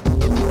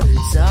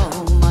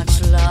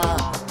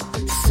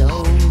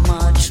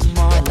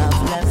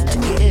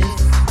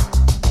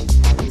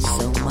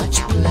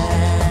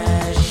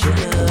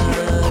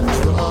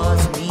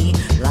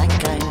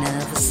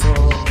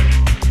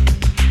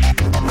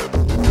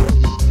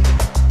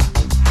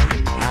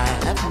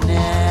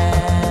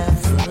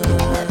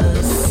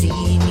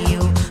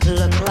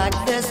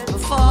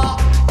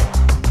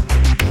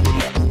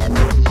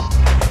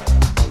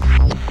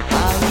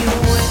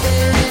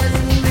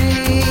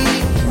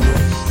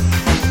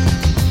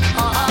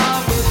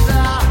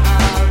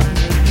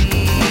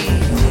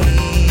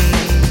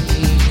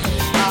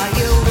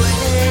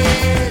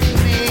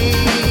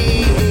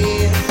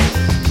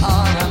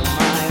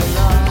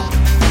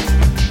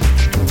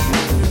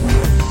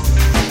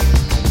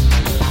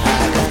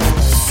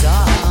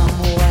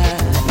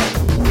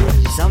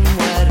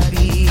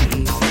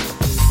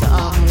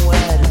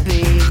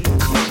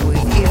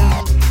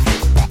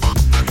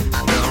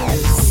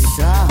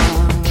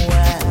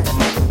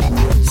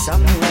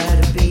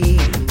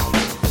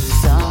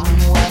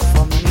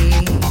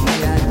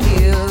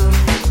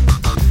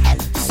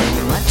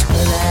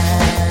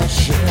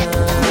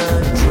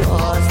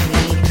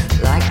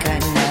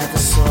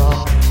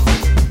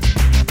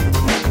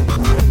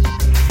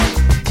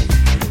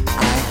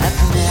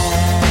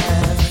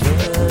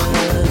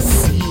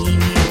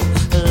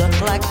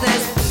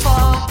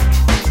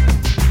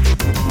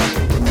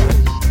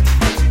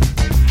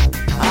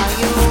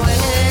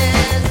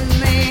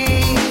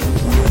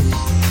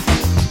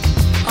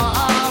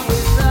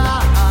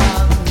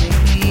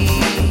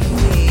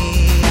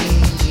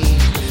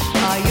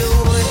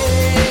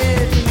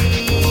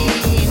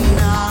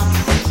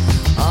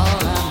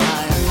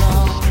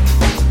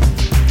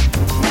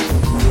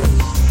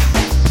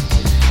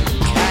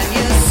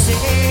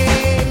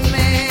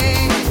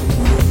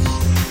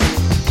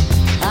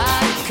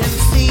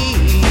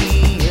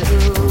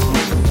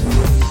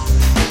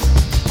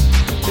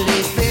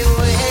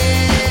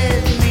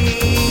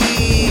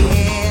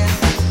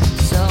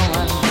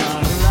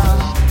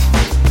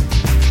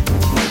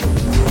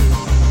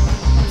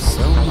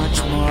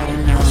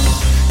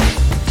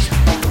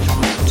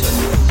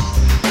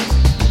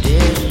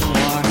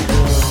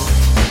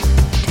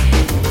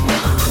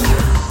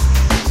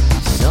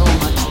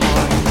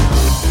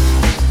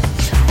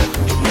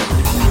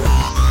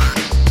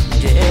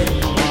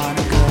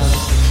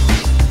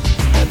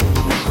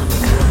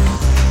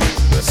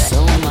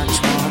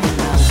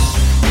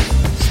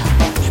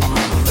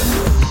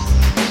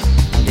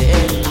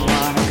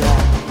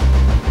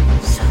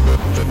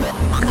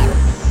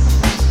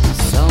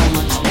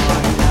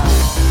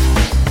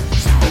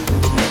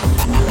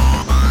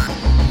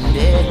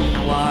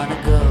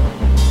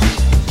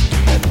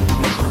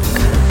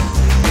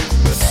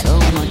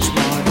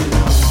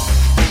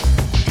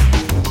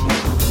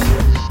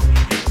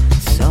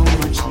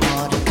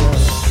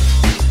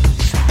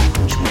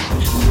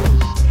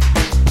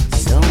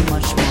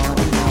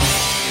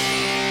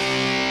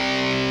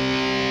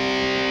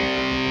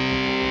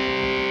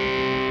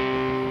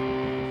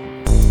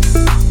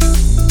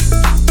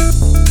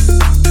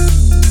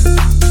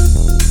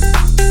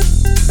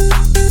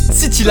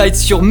 City Lights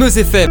sur Meuse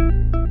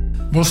FM.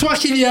 Bonsoir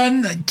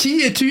Kylian,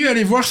 qui es-tu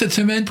allé voir cette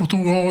semaine pour ton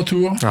grand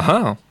retour ?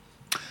 Ah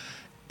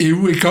Et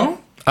où et quand ?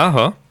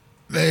 ah.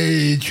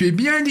 Mais tu es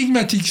bien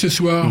énigmatique ce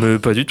soir. Mais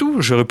pas du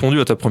tout, j'ai répondu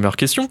à ta première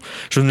question.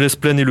 Je ne laisse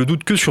planer le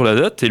doute que sur la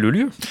date et le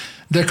lieu.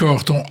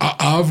 D'accord, ton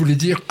AA voulait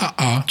dire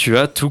AA. Tu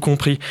as tout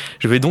compris.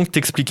 Je vais donc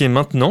t'expliquer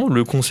maintenant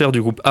le concert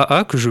du groupe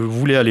AA que je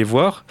voulais aller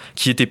voir,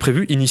 qui était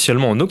prévu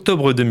initialement en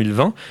octobre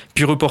 2020,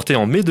 puis reporté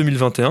en mai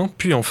 2021,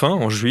 puis enfin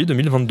en juillet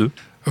 2022.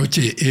 Ok,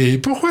 et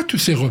pourquoi tous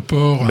ces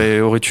reports ?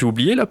 Mais aurais-tu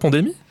oublié la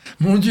pandémie ?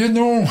 Mon Dieu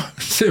non,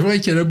 c'est vrai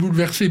qu'elle a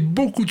bouleversé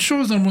beaucoup de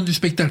choses dans le monde du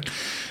spectacle.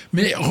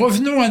 Mais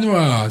revenons à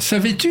Noah.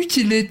 Savais-tu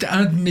qu'il est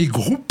un de mes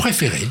groupes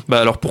préférés ?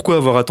 Bah alors pourquoi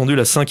avoir attendu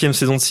la 5e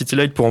saison de City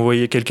Light pour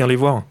envoyer quelqu'un les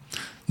voir ?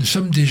 Nous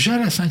sommes déjà à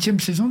la 5e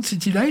saison de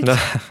City Light ?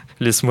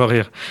 Laisse-moi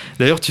rire.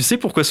 D'ailleurs, tu sais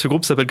pourquoi ce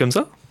groupe s'appelle comme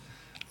ça ?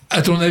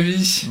 À ton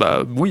avis ?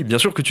 Bah oui, bien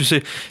sûr que tu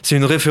sais. C'est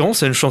une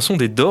référence à une chanson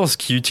des Doors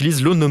qui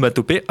utilise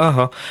l'onomatopée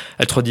aha.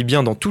 Elle traduit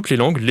bien dans toutes les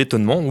langues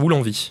l'étonnement ou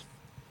l'envie.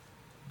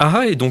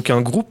 Aha est donc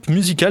un groupe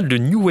musical de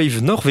new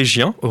wave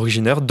norvégien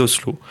originaire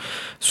d'Oslo.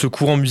 Ce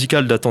courant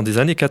musical datant des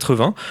années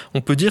 80,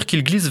 on peut dire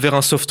qu'il glisse vers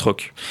un soft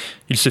rock.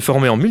 Il s'est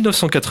formé en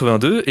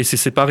 1982 et s'est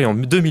séparé en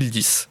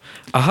 2010.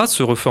 Aha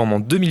se reforme en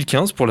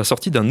 2015 pour la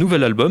sortie d'un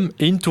nouvel album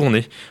et une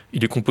tournée.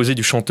 Il est composé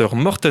du chanteur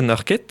Morten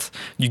Arquette,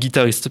 du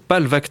guitariste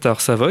Pal Vaktar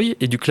Savoy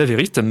et du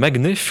clavieriste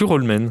Magne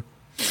Furuholmen.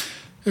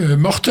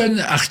 Morten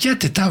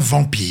Arquette est un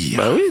vampire.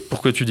 Bah oui,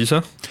 pourquoi tu dis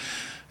ça ?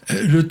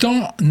 Le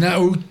temps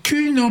n'a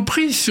aucune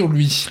emprise sur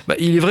lui. Bah,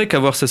 il est vrai qu'à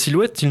voir sa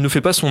silhouette, il ne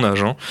fait pas son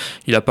âge.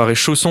 Il apparaît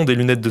chaussant des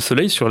lunettes de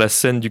soleil sur la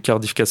scène du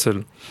Cardiff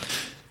Castle.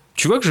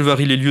 Tu vois que je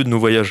varie les lieux de nos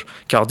voyages.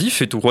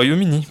 Cardiff est au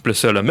Royaume-Uni,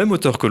 placée à la même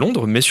hauteur que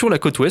Londres, mais sur la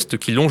côte ouest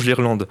qui longe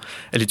l'Irlande.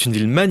 Elle est une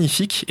ville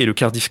magnifique et le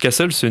Cardiff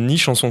Castle se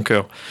niche en son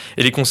cœur.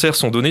 Et les concerts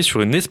sont donnés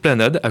sur une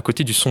esplanade à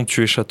côté du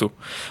somptueux château.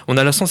 On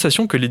a la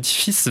sensation que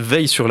l'édifice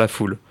veille sur la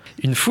foule.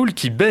 Une foule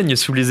qui baigne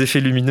sous les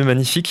effets lumineux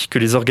magnifiques que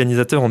les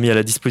organisateurs ont mis à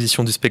la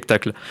disposition du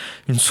spectacle.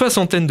 Une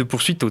 60aine de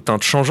poursuites aux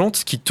teintes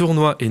changeantes qui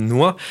tournoient et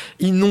noient,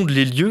 inondent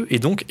les lieux et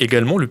donc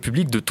également le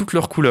public de toutes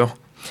leurs couleurs.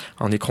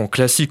 Un écran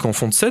classique en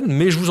fond de scène,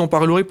 mais je vous en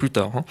parlerai plus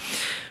tard.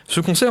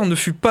 Ce concert ne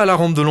fut pas la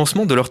rampe de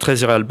lancement de leur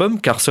 13e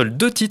album, car seuls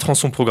 2 titres en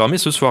sont programmés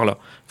ce soir-là.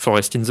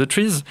 Forest in the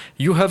Trees,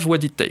 You Have What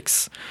It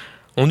Takes.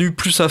 On eut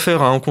plus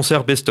affaire à un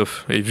concert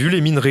best-of, et vu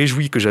les mines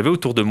réjouies que j'avais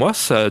autour de moi,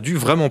 ça a dû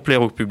vraiment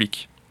plaire au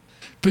public.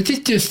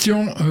 Petite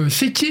question,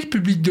 c'est qui le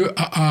public de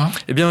AA ?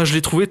 Eh bien, je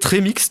l'ai trouvé très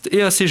mixte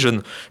et assez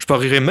jeune. Je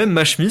parierais même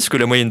ma chemise que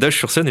la moyenne d'âge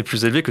sur scène est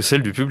plus élevée que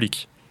celle du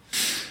public.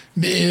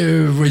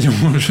 Mais voyons,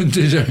 je ne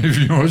t'ai jamais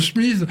vu en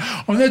chemise.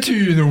 En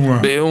as-tu une au moins ?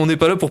 Mais on n'est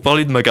pas là pour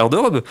parler de ma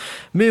garde-robe,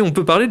 mais on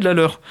peut parler de la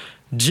leur.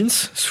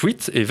 Jeans,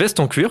 sweat et veste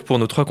en cuir pour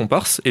nos 3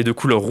 comparses et de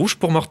couleur rouge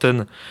pour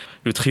Morten.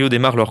 Le trio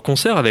démarre leur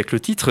concert avec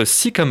le titre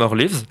Sycamore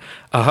Leaves.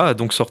 Aha a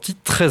donc sorti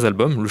 13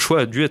 albums, le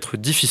choix a dû être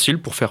difficile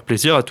pour faire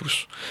plaisir à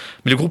tous.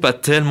 Mais le groupe a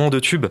tellement de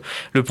tubes.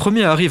 Le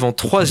premier arrive en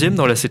 3e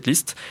dans la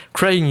setlist,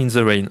 Crying in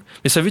the Rain.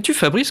 Mais savais-tu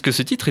Fabrice que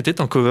ce titre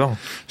était un cover ?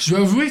 Je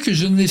dois avouer que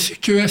je ne l'ai su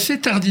que assez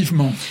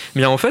tardivement.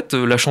 Mais en fait,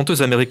 la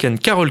chanteuse américaine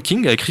Carole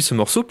King a écrit ce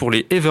morceau pour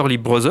les Everly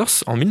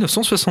Brothers en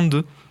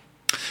 1962.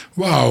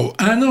 Waouh,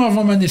 1 an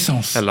avant ma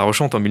naissance. Elle la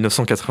rechante en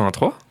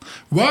 1983.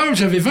 Waouh,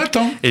 j'avais 20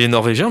 ans. Et les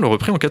Norvégiens l'ont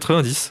repris en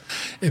 90.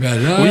 Et ben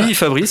là... Oui,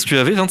 Fabrice, tu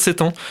avais 27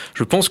 ans.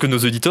 Je pense que nos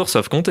auditeurs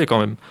savent compter quand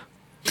même.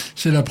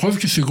 C'est la preuve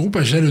que ce groupe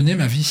a jalonné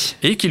ma vie.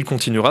 Et qu'il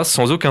continuera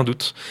sans aucun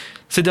doute.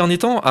 Ces derniers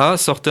temps, AA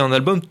sortait un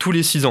album tous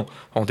les 6 ans.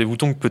 Rendez-vous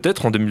donc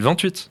peut-être en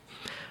 2028.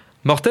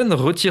 Morten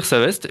retire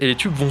sa veste et les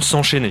tubes vont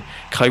s'enchaîner.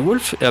 Cry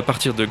Wolf, et à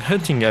partir de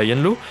Hunting High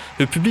and Low,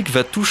 le public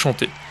va tout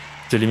chanter.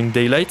 The Living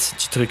Daylights,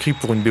 titre écrit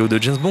pour une BO de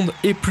James Bond,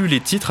 et plus les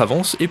titres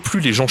avancent et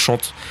plus les gens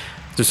chantent.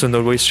 The Sun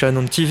Always Shine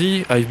on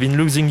TV, I've Been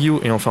Losing You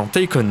et enfin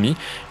Take On Me,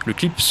 le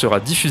clip sera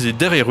diffusé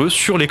derrière eux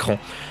sur l'écran.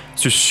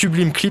 Ce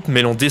sublime clip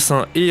mêlant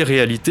dessin et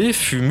réalité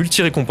fut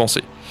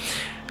multi-récompensé.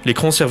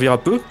 L'écran servira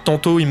peu,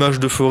 tantôt images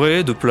de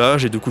forêt, de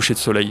plage et de coucher de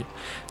soleil.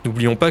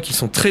 N'oublions pas qu'ils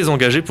sont très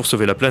engagés pour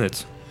sauver la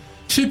planète.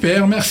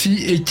 Super,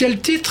 merci. Et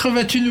quel titre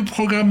vas-tu nous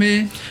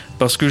programmer ?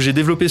 Parce que j'ai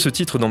développé ce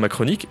titre dans ma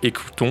chronique,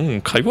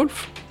 écoutons Cry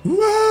Wolf.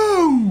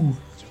 Wow !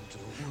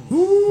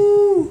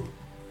 Ouh !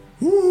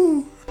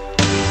 Ouh !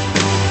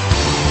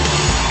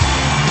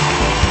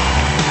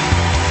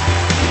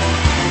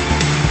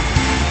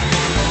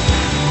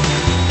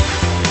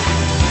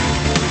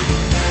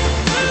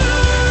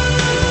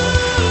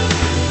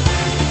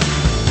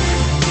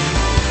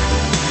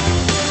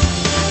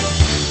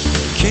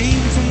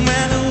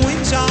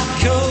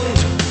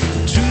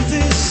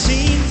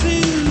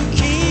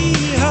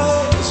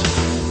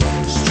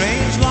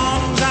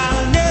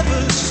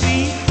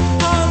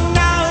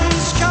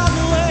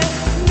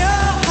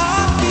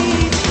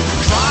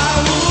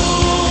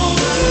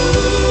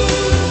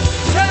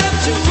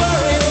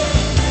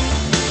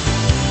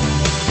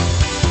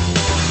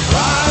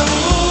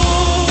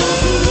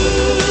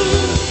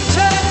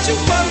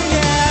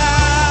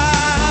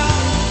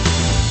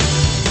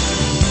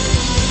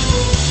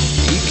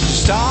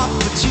 Stop,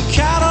 but you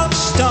cannot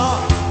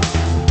stop.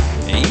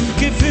 And you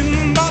give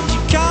him, but you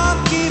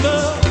can't give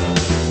up.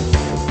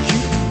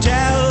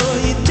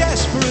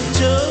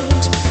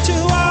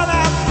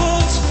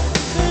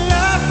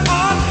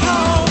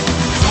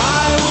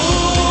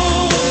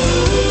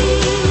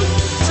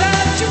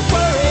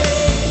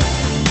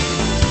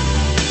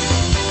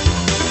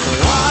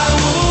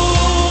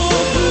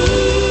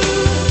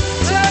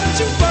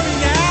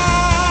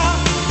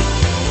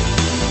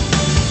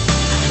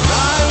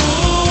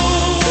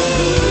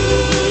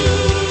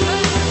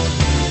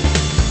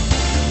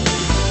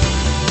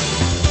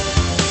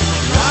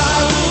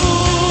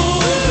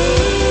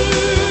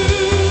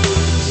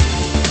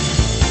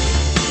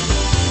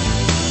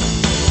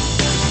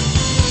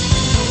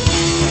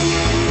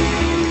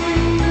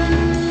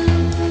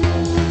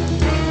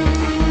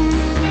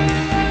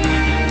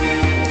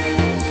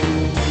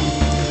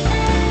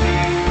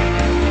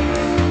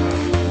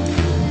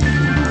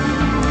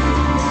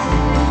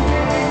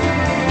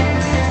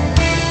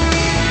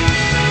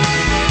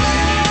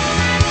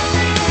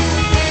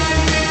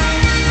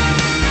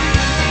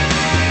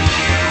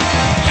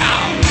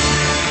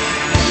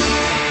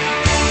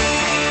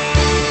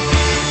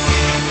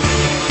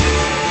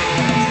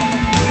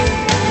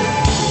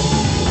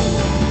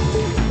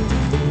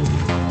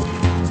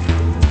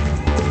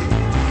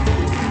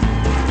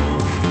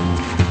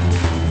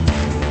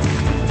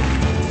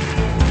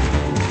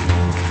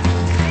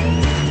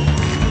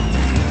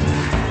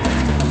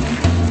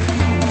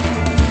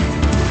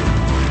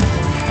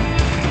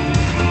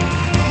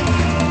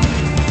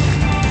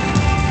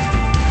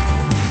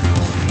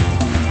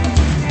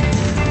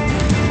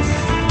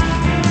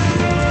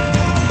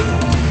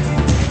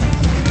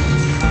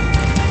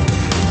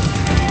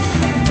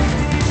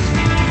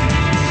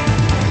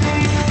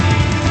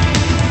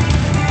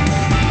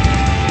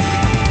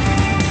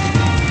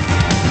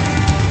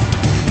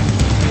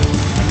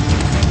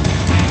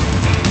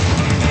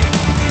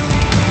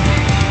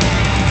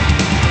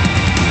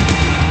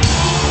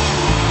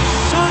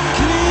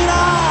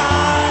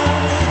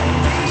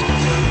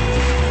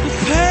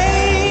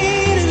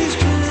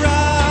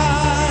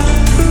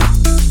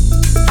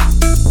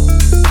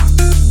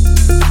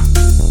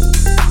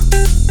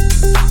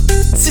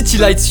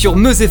 Lights sur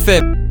Meuse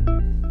FM.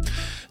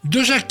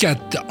 Doja Cat,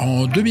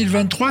 en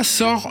 2023,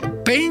 sort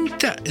Paint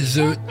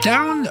the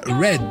Town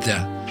Red.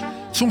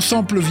 Son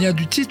sample vient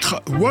du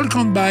titre Walk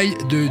On By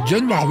de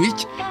John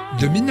Warwick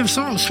de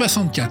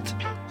 1964.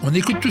 On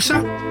écoute tout ça?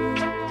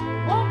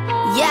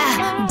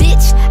 Yeah,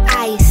 bitch,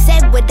 I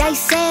said what I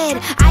said.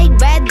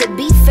 I'd rather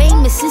be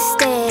famous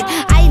instead.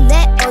 I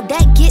let all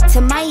that get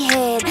to my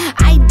head.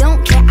 I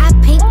don't care, I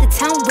paint the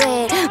town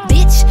red.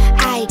 Bitch,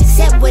 I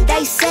said what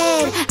I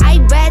said.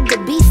 I'd rather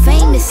be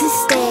famous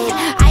instead.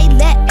 I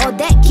let all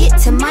that get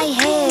to my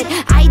head.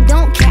 I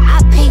don't care,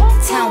 I paint the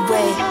town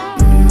red.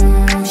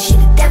 She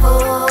the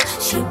devil,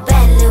 she a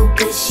bad little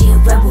bitch, she a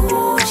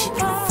rebel. She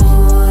put her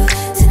foot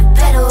to the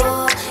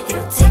pedal.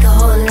 It'll take a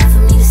whole lot for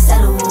me to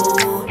settle.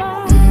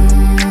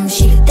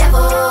 She the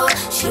devil,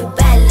 she a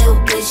bad little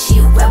bitch, she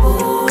a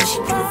rebel. She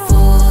put her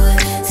foot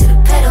to the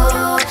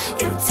pedal.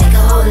 It'll take a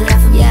whole lot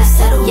for me to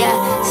settle. Yeah,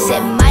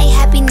 said my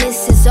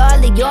happiness is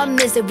all of your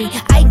misery.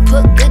 I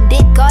put good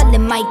dick all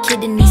in my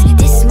kidneys.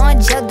 This small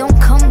gel don't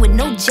come with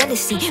no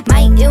jealousy.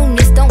 My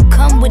illness don't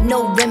come with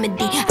no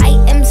remedy. I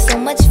am so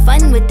much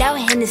fun without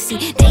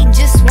Hennessy. They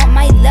just want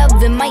my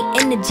love and my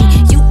energy.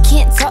 You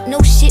can't talk no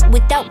shit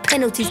without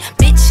penalties.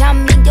 Bitch,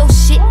 I'm in your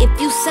shit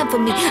if you send for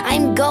me.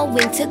 I'm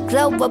going to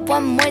glow up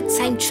one more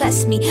time,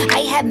 trust me. I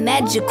have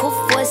magical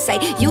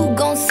foresight. You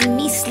gon' see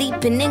me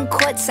sleeping in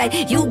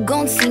courtside. You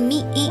gon' see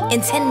me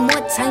eating 10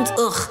 more times,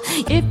 ugh.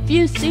 If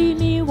you see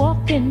me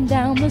walking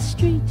down the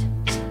street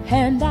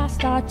and I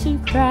start to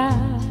cry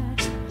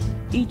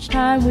each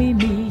time we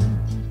meet,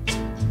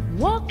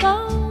 walk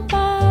on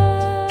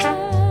by,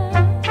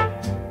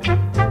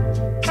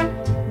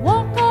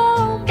 walk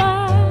on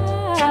by.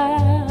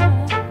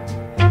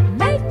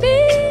 Make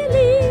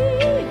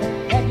believe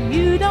that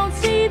you don't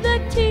see the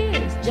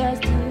tears,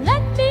 just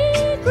let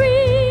me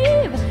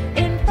grieve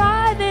in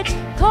private,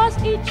 'cause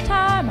each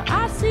time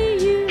I see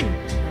you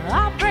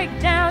I break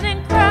down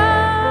and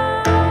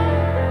cry.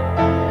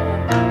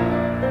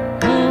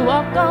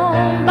 Walk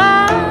on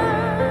by,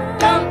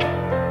 don't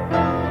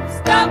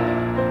stop.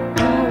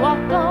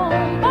 Walk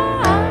on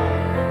by,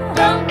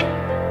 don't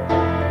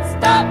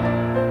stop.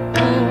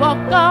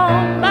 Walk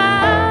on by.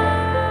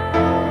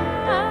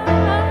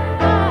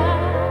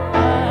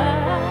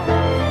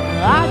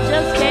 I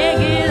just can't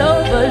get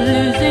over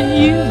losing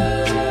you,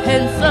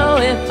 and so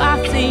if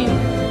I seem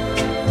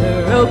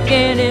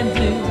broken and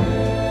blue,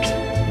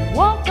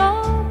 walk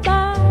on by.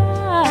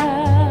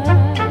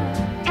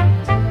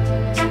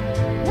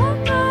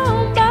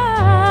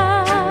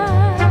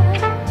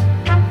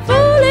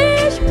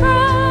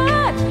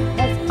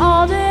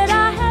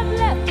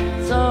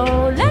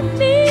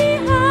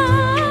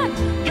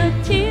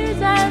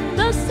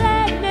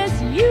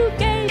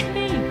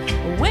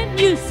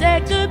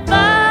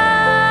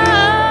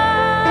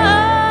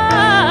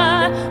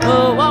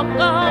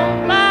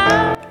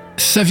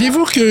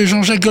 Saviez-vous que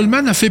Jean-Jacques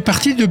Goldman a fait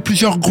partie de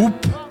plusieurs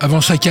groupes avant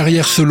sa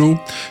carrière solo?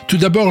 Tout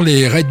d'abord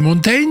les Red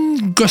Mountain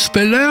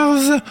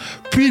Gospelers,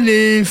 puis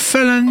les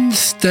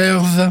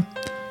Phalansters.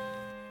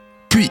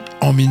 Puis,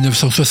 en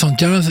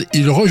 1975,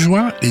 il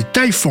rejoint les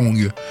Typhons,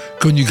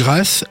 connus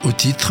grâce au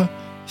titre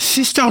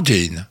Sister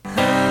Jane.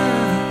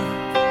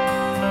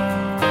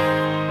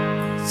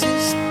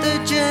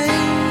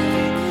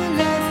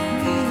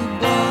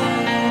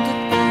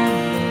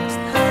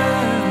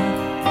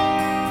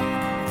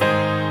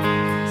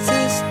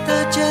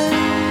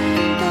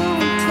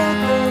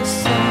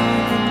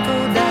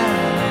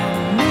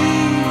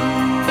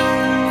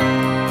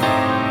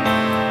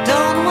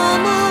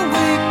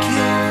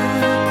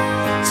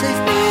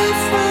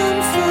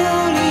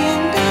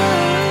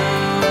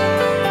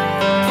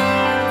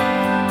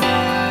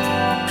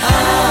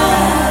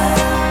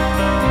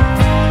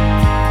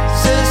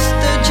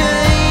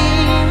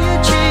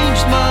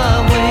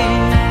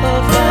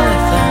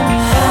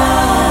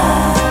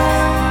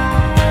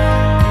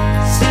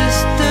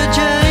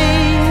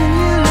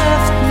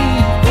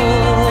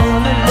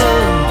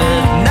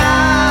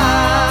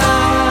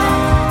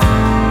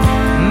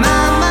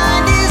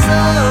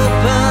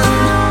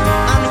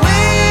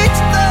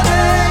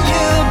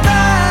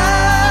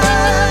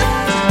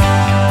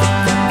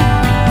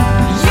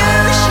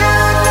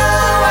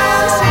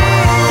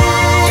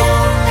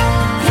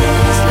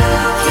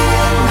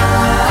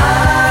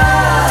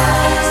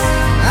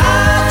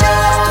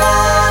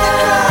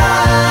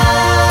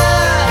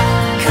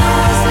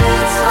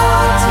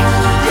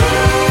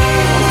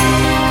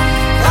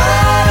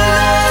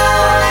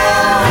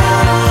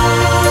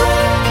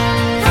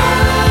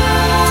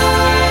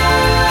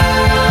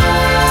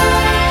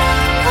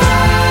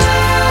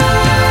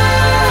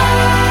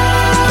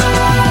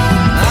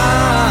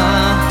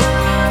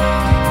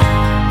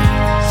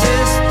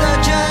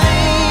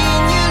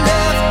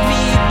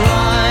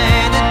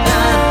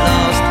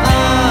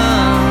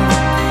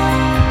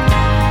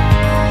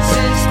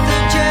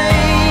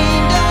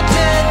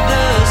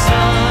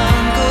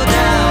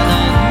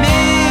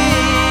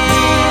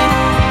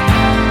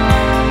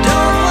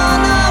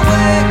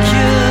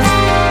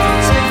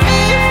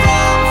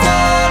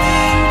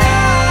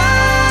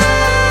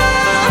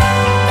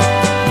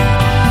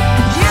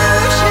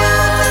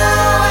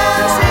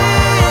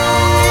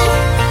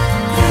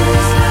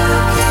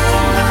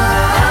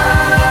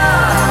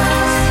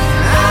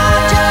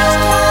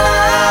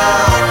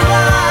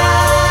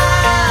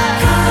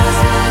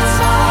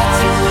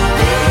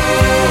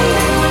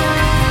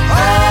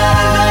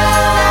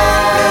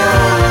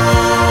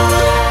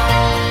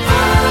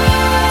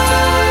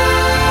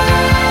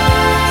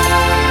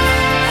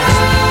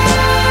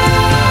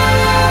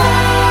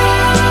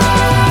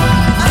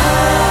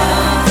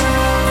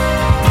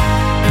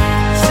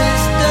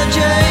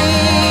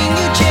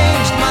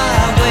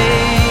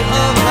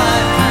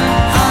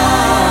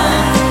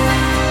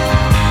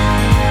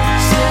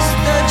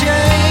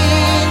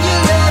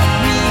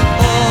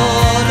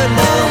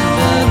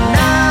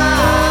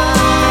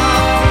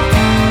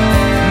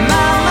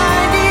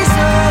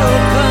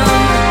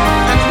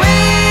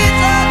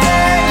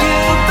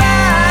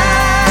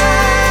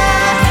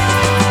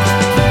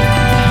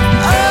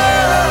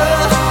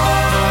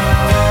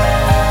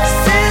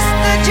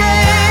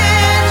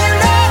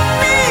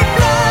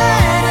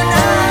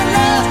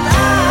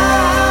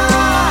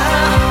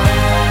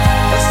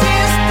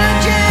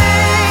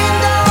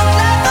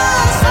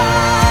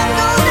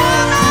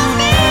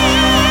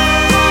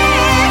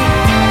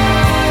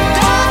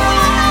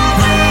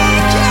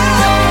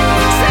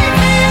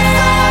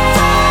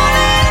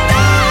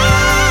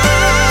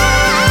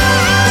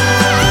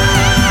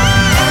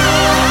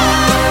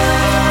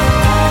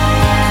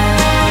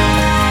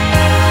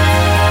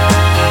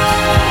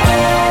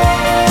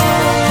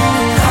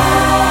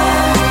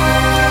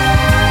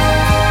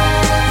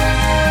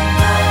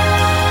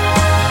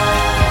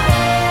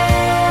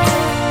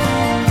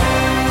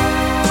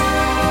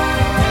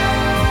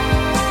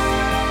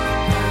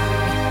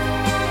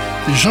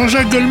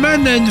 Jean-Jacques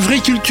Goldman a une vraie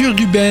culture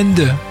du band,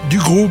 du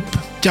groupe,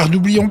 car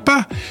n'oublions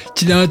pas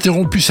qu'il a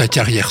interrompu sa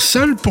carrière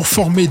seul pour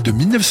former de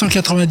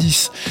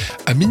 1990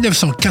 à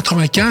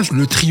 1995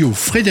 le trio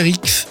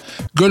Fredericks,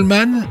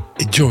 Goldman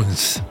et Jones.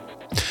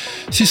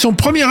 Si son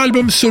premier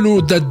album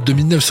solo date de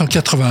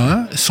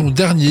 1981, son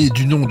dernier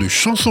du nom de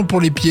Chanson pour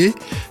les pieds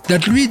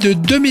date lui de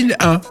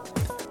 2001.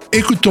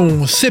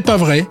 Écoutons C'est pas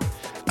vrai,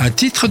 un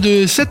titre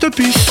de cet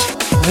opus.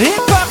 Et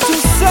partout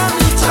ça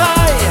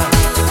mitraille,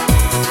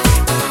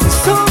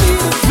 100 000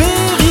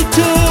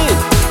 vérités.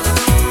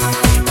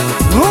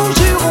 On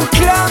jure, on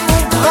clame,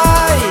 on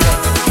braille,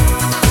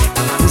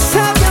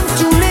 ça vient de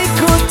tous les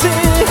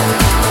côtés.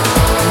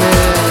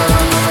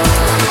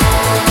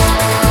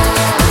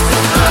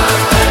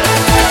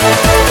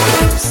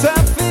 Mais ça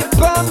fait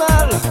pas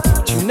mal,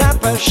 tu n'as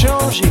pas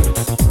changé.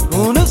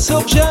 On ne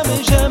sort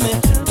jamais, jamais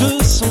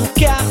de son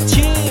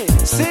quartier.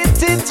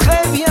 C'était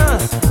très bien,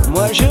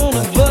 moi je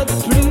ne vote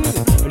plus.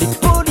 Les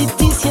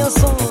politiciens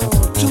sont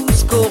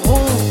tous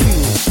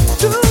corrompus.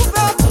 Tout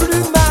va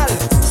plus mal,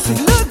 c'est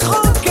le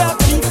grand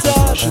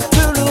capital. Je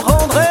te le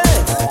rendrai,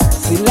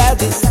 c'est la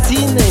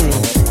destinée.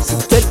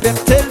 C'est tel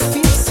père, tel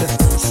fils,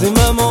 c'est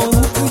maman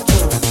ou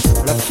putain.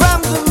 La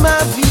femme de ma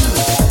vie,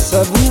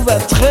 ça vous va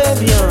très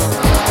bien.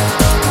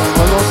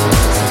 Vraiment, ça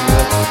vous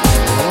va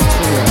vraiment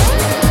très bien.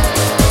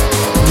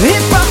 Et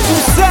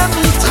partout ça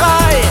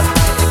mitraille,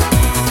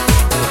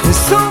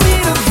 100 000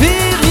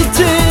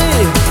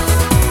 vérités.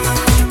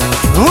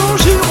 On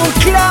jure, on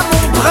clame,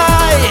 on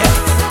braille,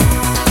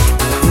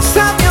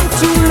 ça vient de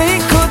tous les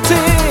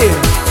côtés.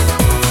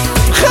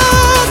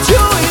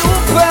 Radio et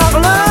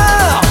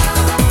haut-parleurs,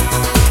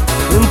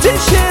 on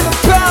déchaîne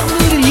par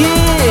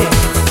milliers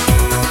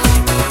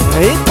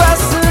et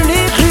passe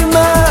les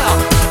rumeurs.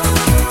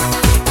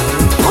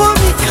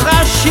 Promis,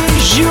 craché,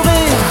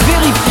 juré,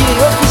 vérifié,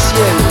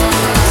 officiel,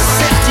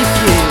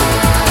 certifié.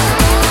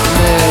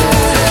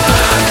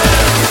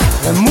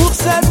 L'amour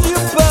ça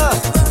dure pas,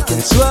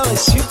 quelle soirée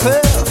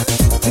super.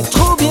 T'es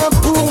trop bien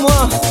pour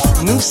moi,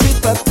 nous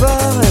c'est pas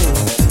pareil.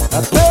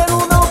 Appelle,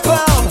 on en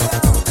parle,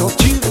 quand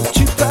tu veux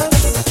tu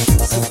passes.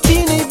 C'est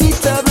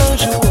inévitable, un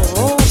jour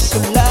on se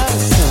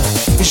lasse.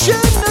 Je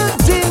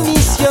ne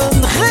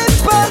démissionnerai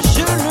pas,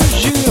 je le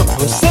jure.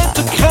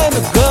 Recette crème,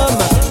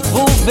 gomme,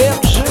 vos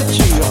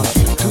vergetures.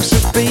 Tout se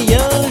paye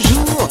un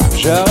jour,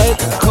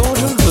 j'arrête quand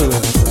je veux.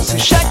 C'est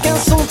chacun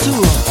son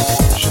tour,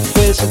 je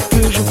fais ce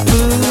que je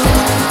peux.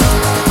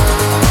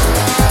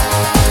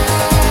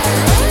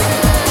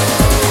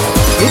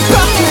 Et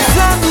partout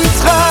ça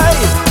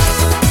mitraille,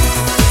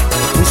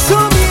 100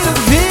 000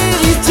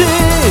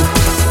 vérités.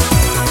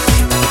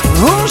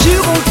 On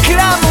jure, on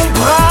clame, on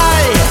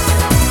braille,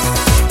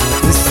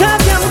 ça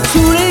vient de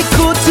tous les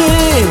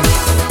côtés.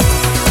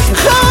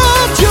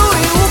 Radio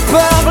et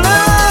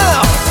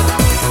haut-parleurs,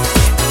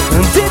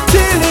 des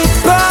télés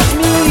par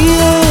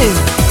milliers,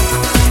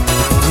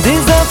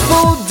 des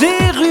infos,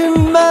 des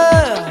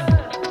rumeurs.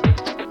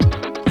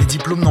 Les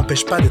diplômes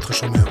n'empêchent pas d'être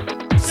chômeur.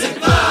 C'est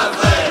pas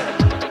vrai.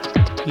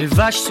 Les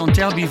vaches sont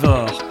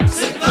herbivores.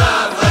 C'est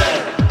pas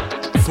vrai.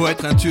 Faut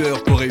être un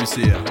tueur pour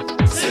réussir.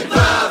 C'est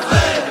pas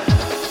vrai.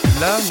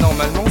 Là,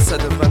 normalement, ça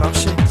devrait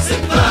marcher.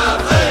 C'est pas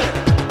vrai.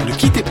 Ne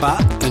quittez pas,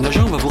 un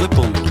agent va vous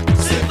répondre.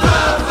 C'est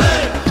pas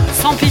vrai.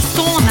 Sans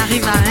piston, on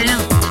n'arrive à rien.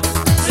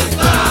 C'est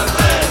pas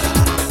vrai.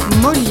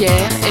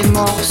 Molière est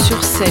mort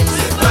sur scène.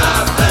 C'est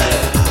pas vrai.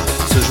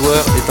 Ce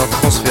joueur est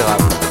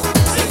intransférable.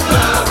 C'est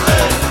pas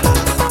vrai.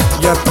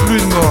 Y a plus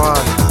de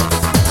morale.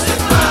 C'est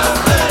pas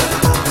vrai.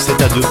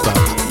 C'est à 2 pas.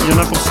 Il y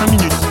en a pour 5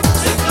 minutes.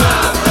 C'est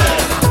pas vrai.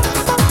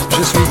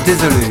 Je suis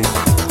désolé.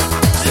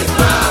 C'est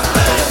pas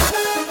vrai.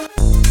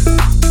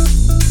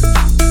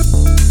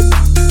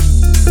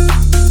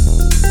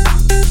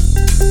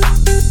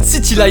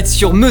 City Lights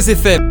sur Meuse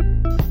FM.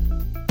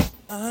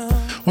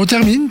 On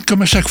termine,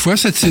 comme à chaque fois,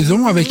 cette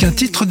saison avec un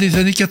titre des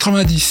années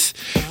 90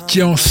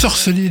 qui a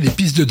ensorcelé les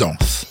pistes de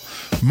danse.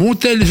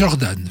 Montel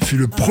Jordan fut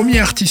le premier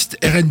artiste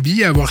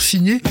R&B à avoir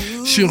signé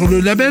sur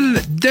le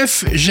label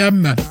Def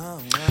Jam.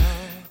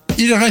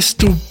 Il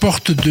reste aux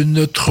portes de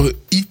notre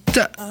hit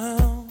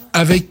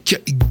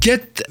avec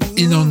Get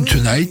In On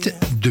Tonight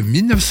de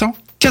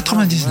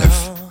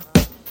 1999.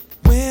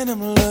 When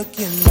I'm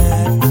looking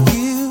at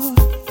you,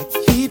 I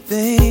keep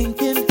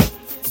thinking,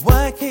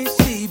 why can't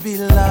she be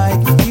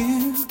like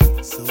you?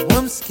 So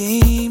I'm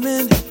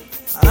scheming,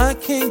 I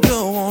can't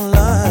go on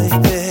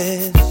like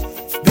this,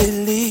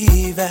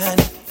 believing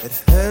that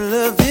her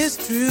love is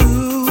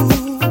true.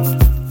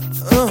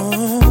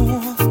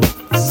 Oh,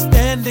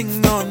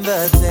 standing on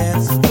the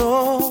dance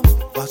floor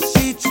while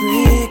she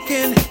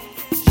tricking,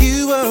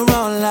 you are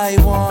all I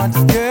want,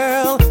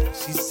 girl.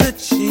 She's a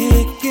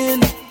chicken.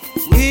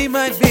 We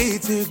might be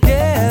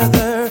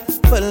together,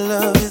 but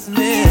love is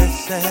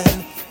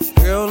missing.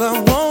 Girl, I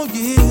want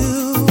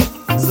you,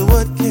 so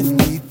what can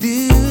we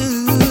do?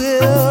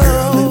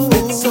 Girl,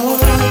 if it's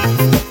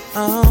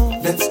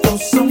alright, let's go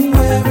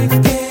somewhere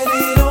and get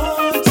it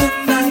on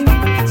tonight.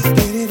 Let's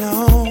get it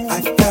on.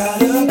 I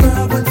got a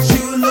girl, but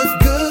you look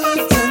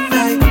good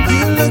tonight.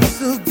 You look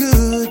so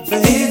good,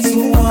 baby. It's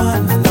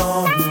one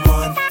on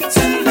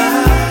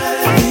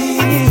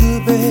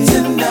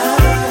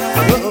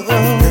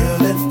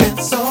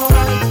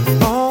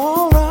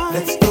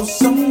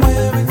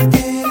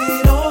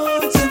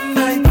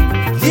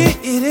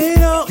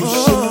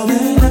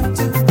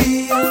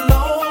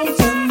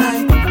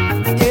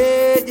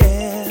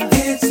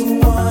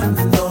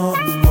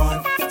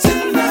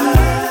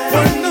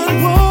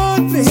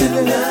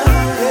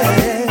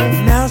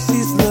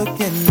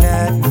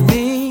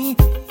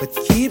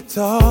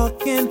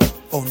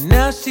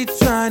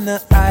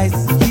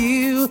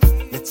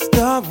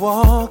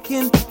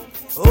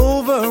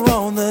over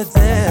on the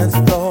dance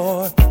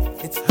floor.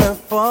 It's her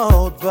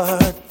fault,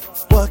 but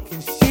what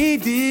can she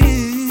do?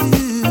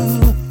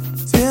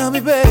 Tell me,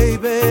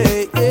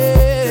 baby,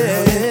 yeah.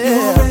 Girl, if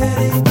you're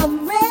ready, I'm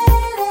ready.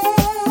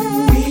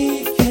 We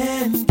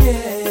can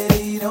get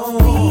it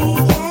on.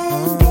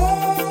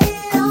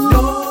 I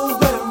know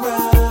where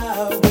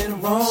I went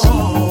wrong.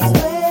 She's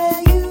where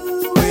you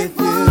with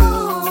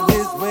belong. You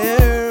is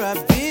where I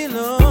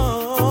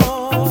belong.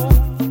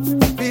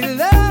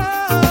 Below,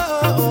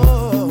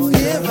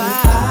 if I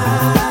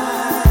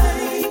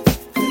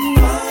could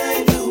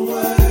find the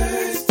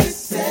words to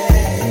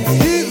say,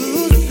 to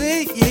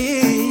say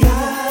it.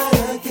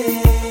 Gotta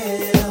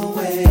get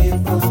away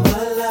from a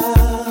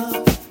love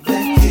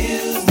that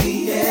kills me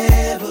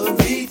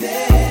every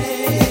day.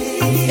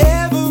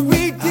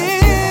 Every day,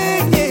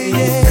 yeah,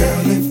 yeah.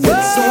 Girl, if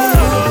it's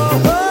all,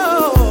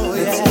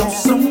 let's go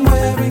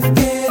somewhere and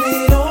get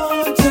it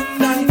on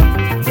tonight.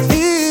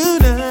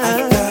 I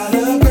got a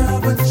girl,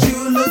 but you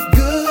look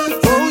good.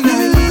 Oh, you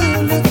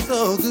look so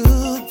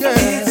good, girl.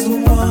 It's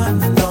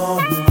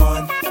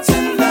one-on-one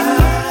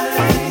tonight.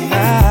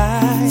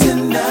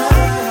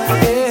 Tonight,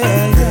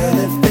 girl,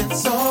 if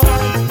it's all,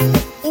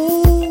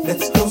 ooh,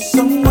 let's go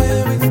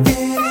somewhere and get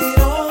it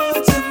on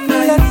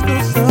tonight. Let's go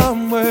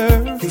somewhere.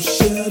 You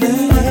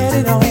shouldn't let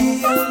it be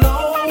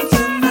alone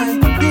tonight.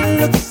 You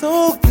look so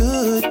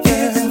good, girl.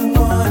 It's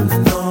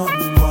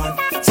one-on-one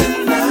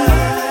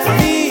tonight.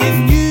 Me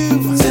and you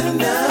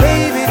tonight,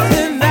 baby,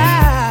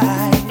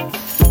 tonight.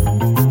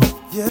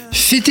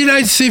 City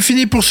Lights, c'est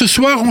fini pour ce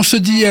soir. On se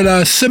dit à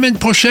la semaine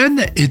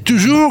prochaine et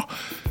toujours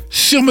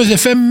sur Meuse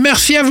FM.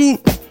 Merci à vous.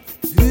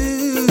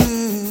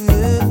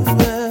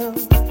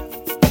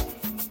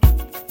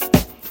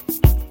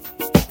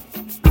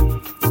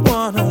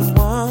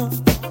 One-on-one.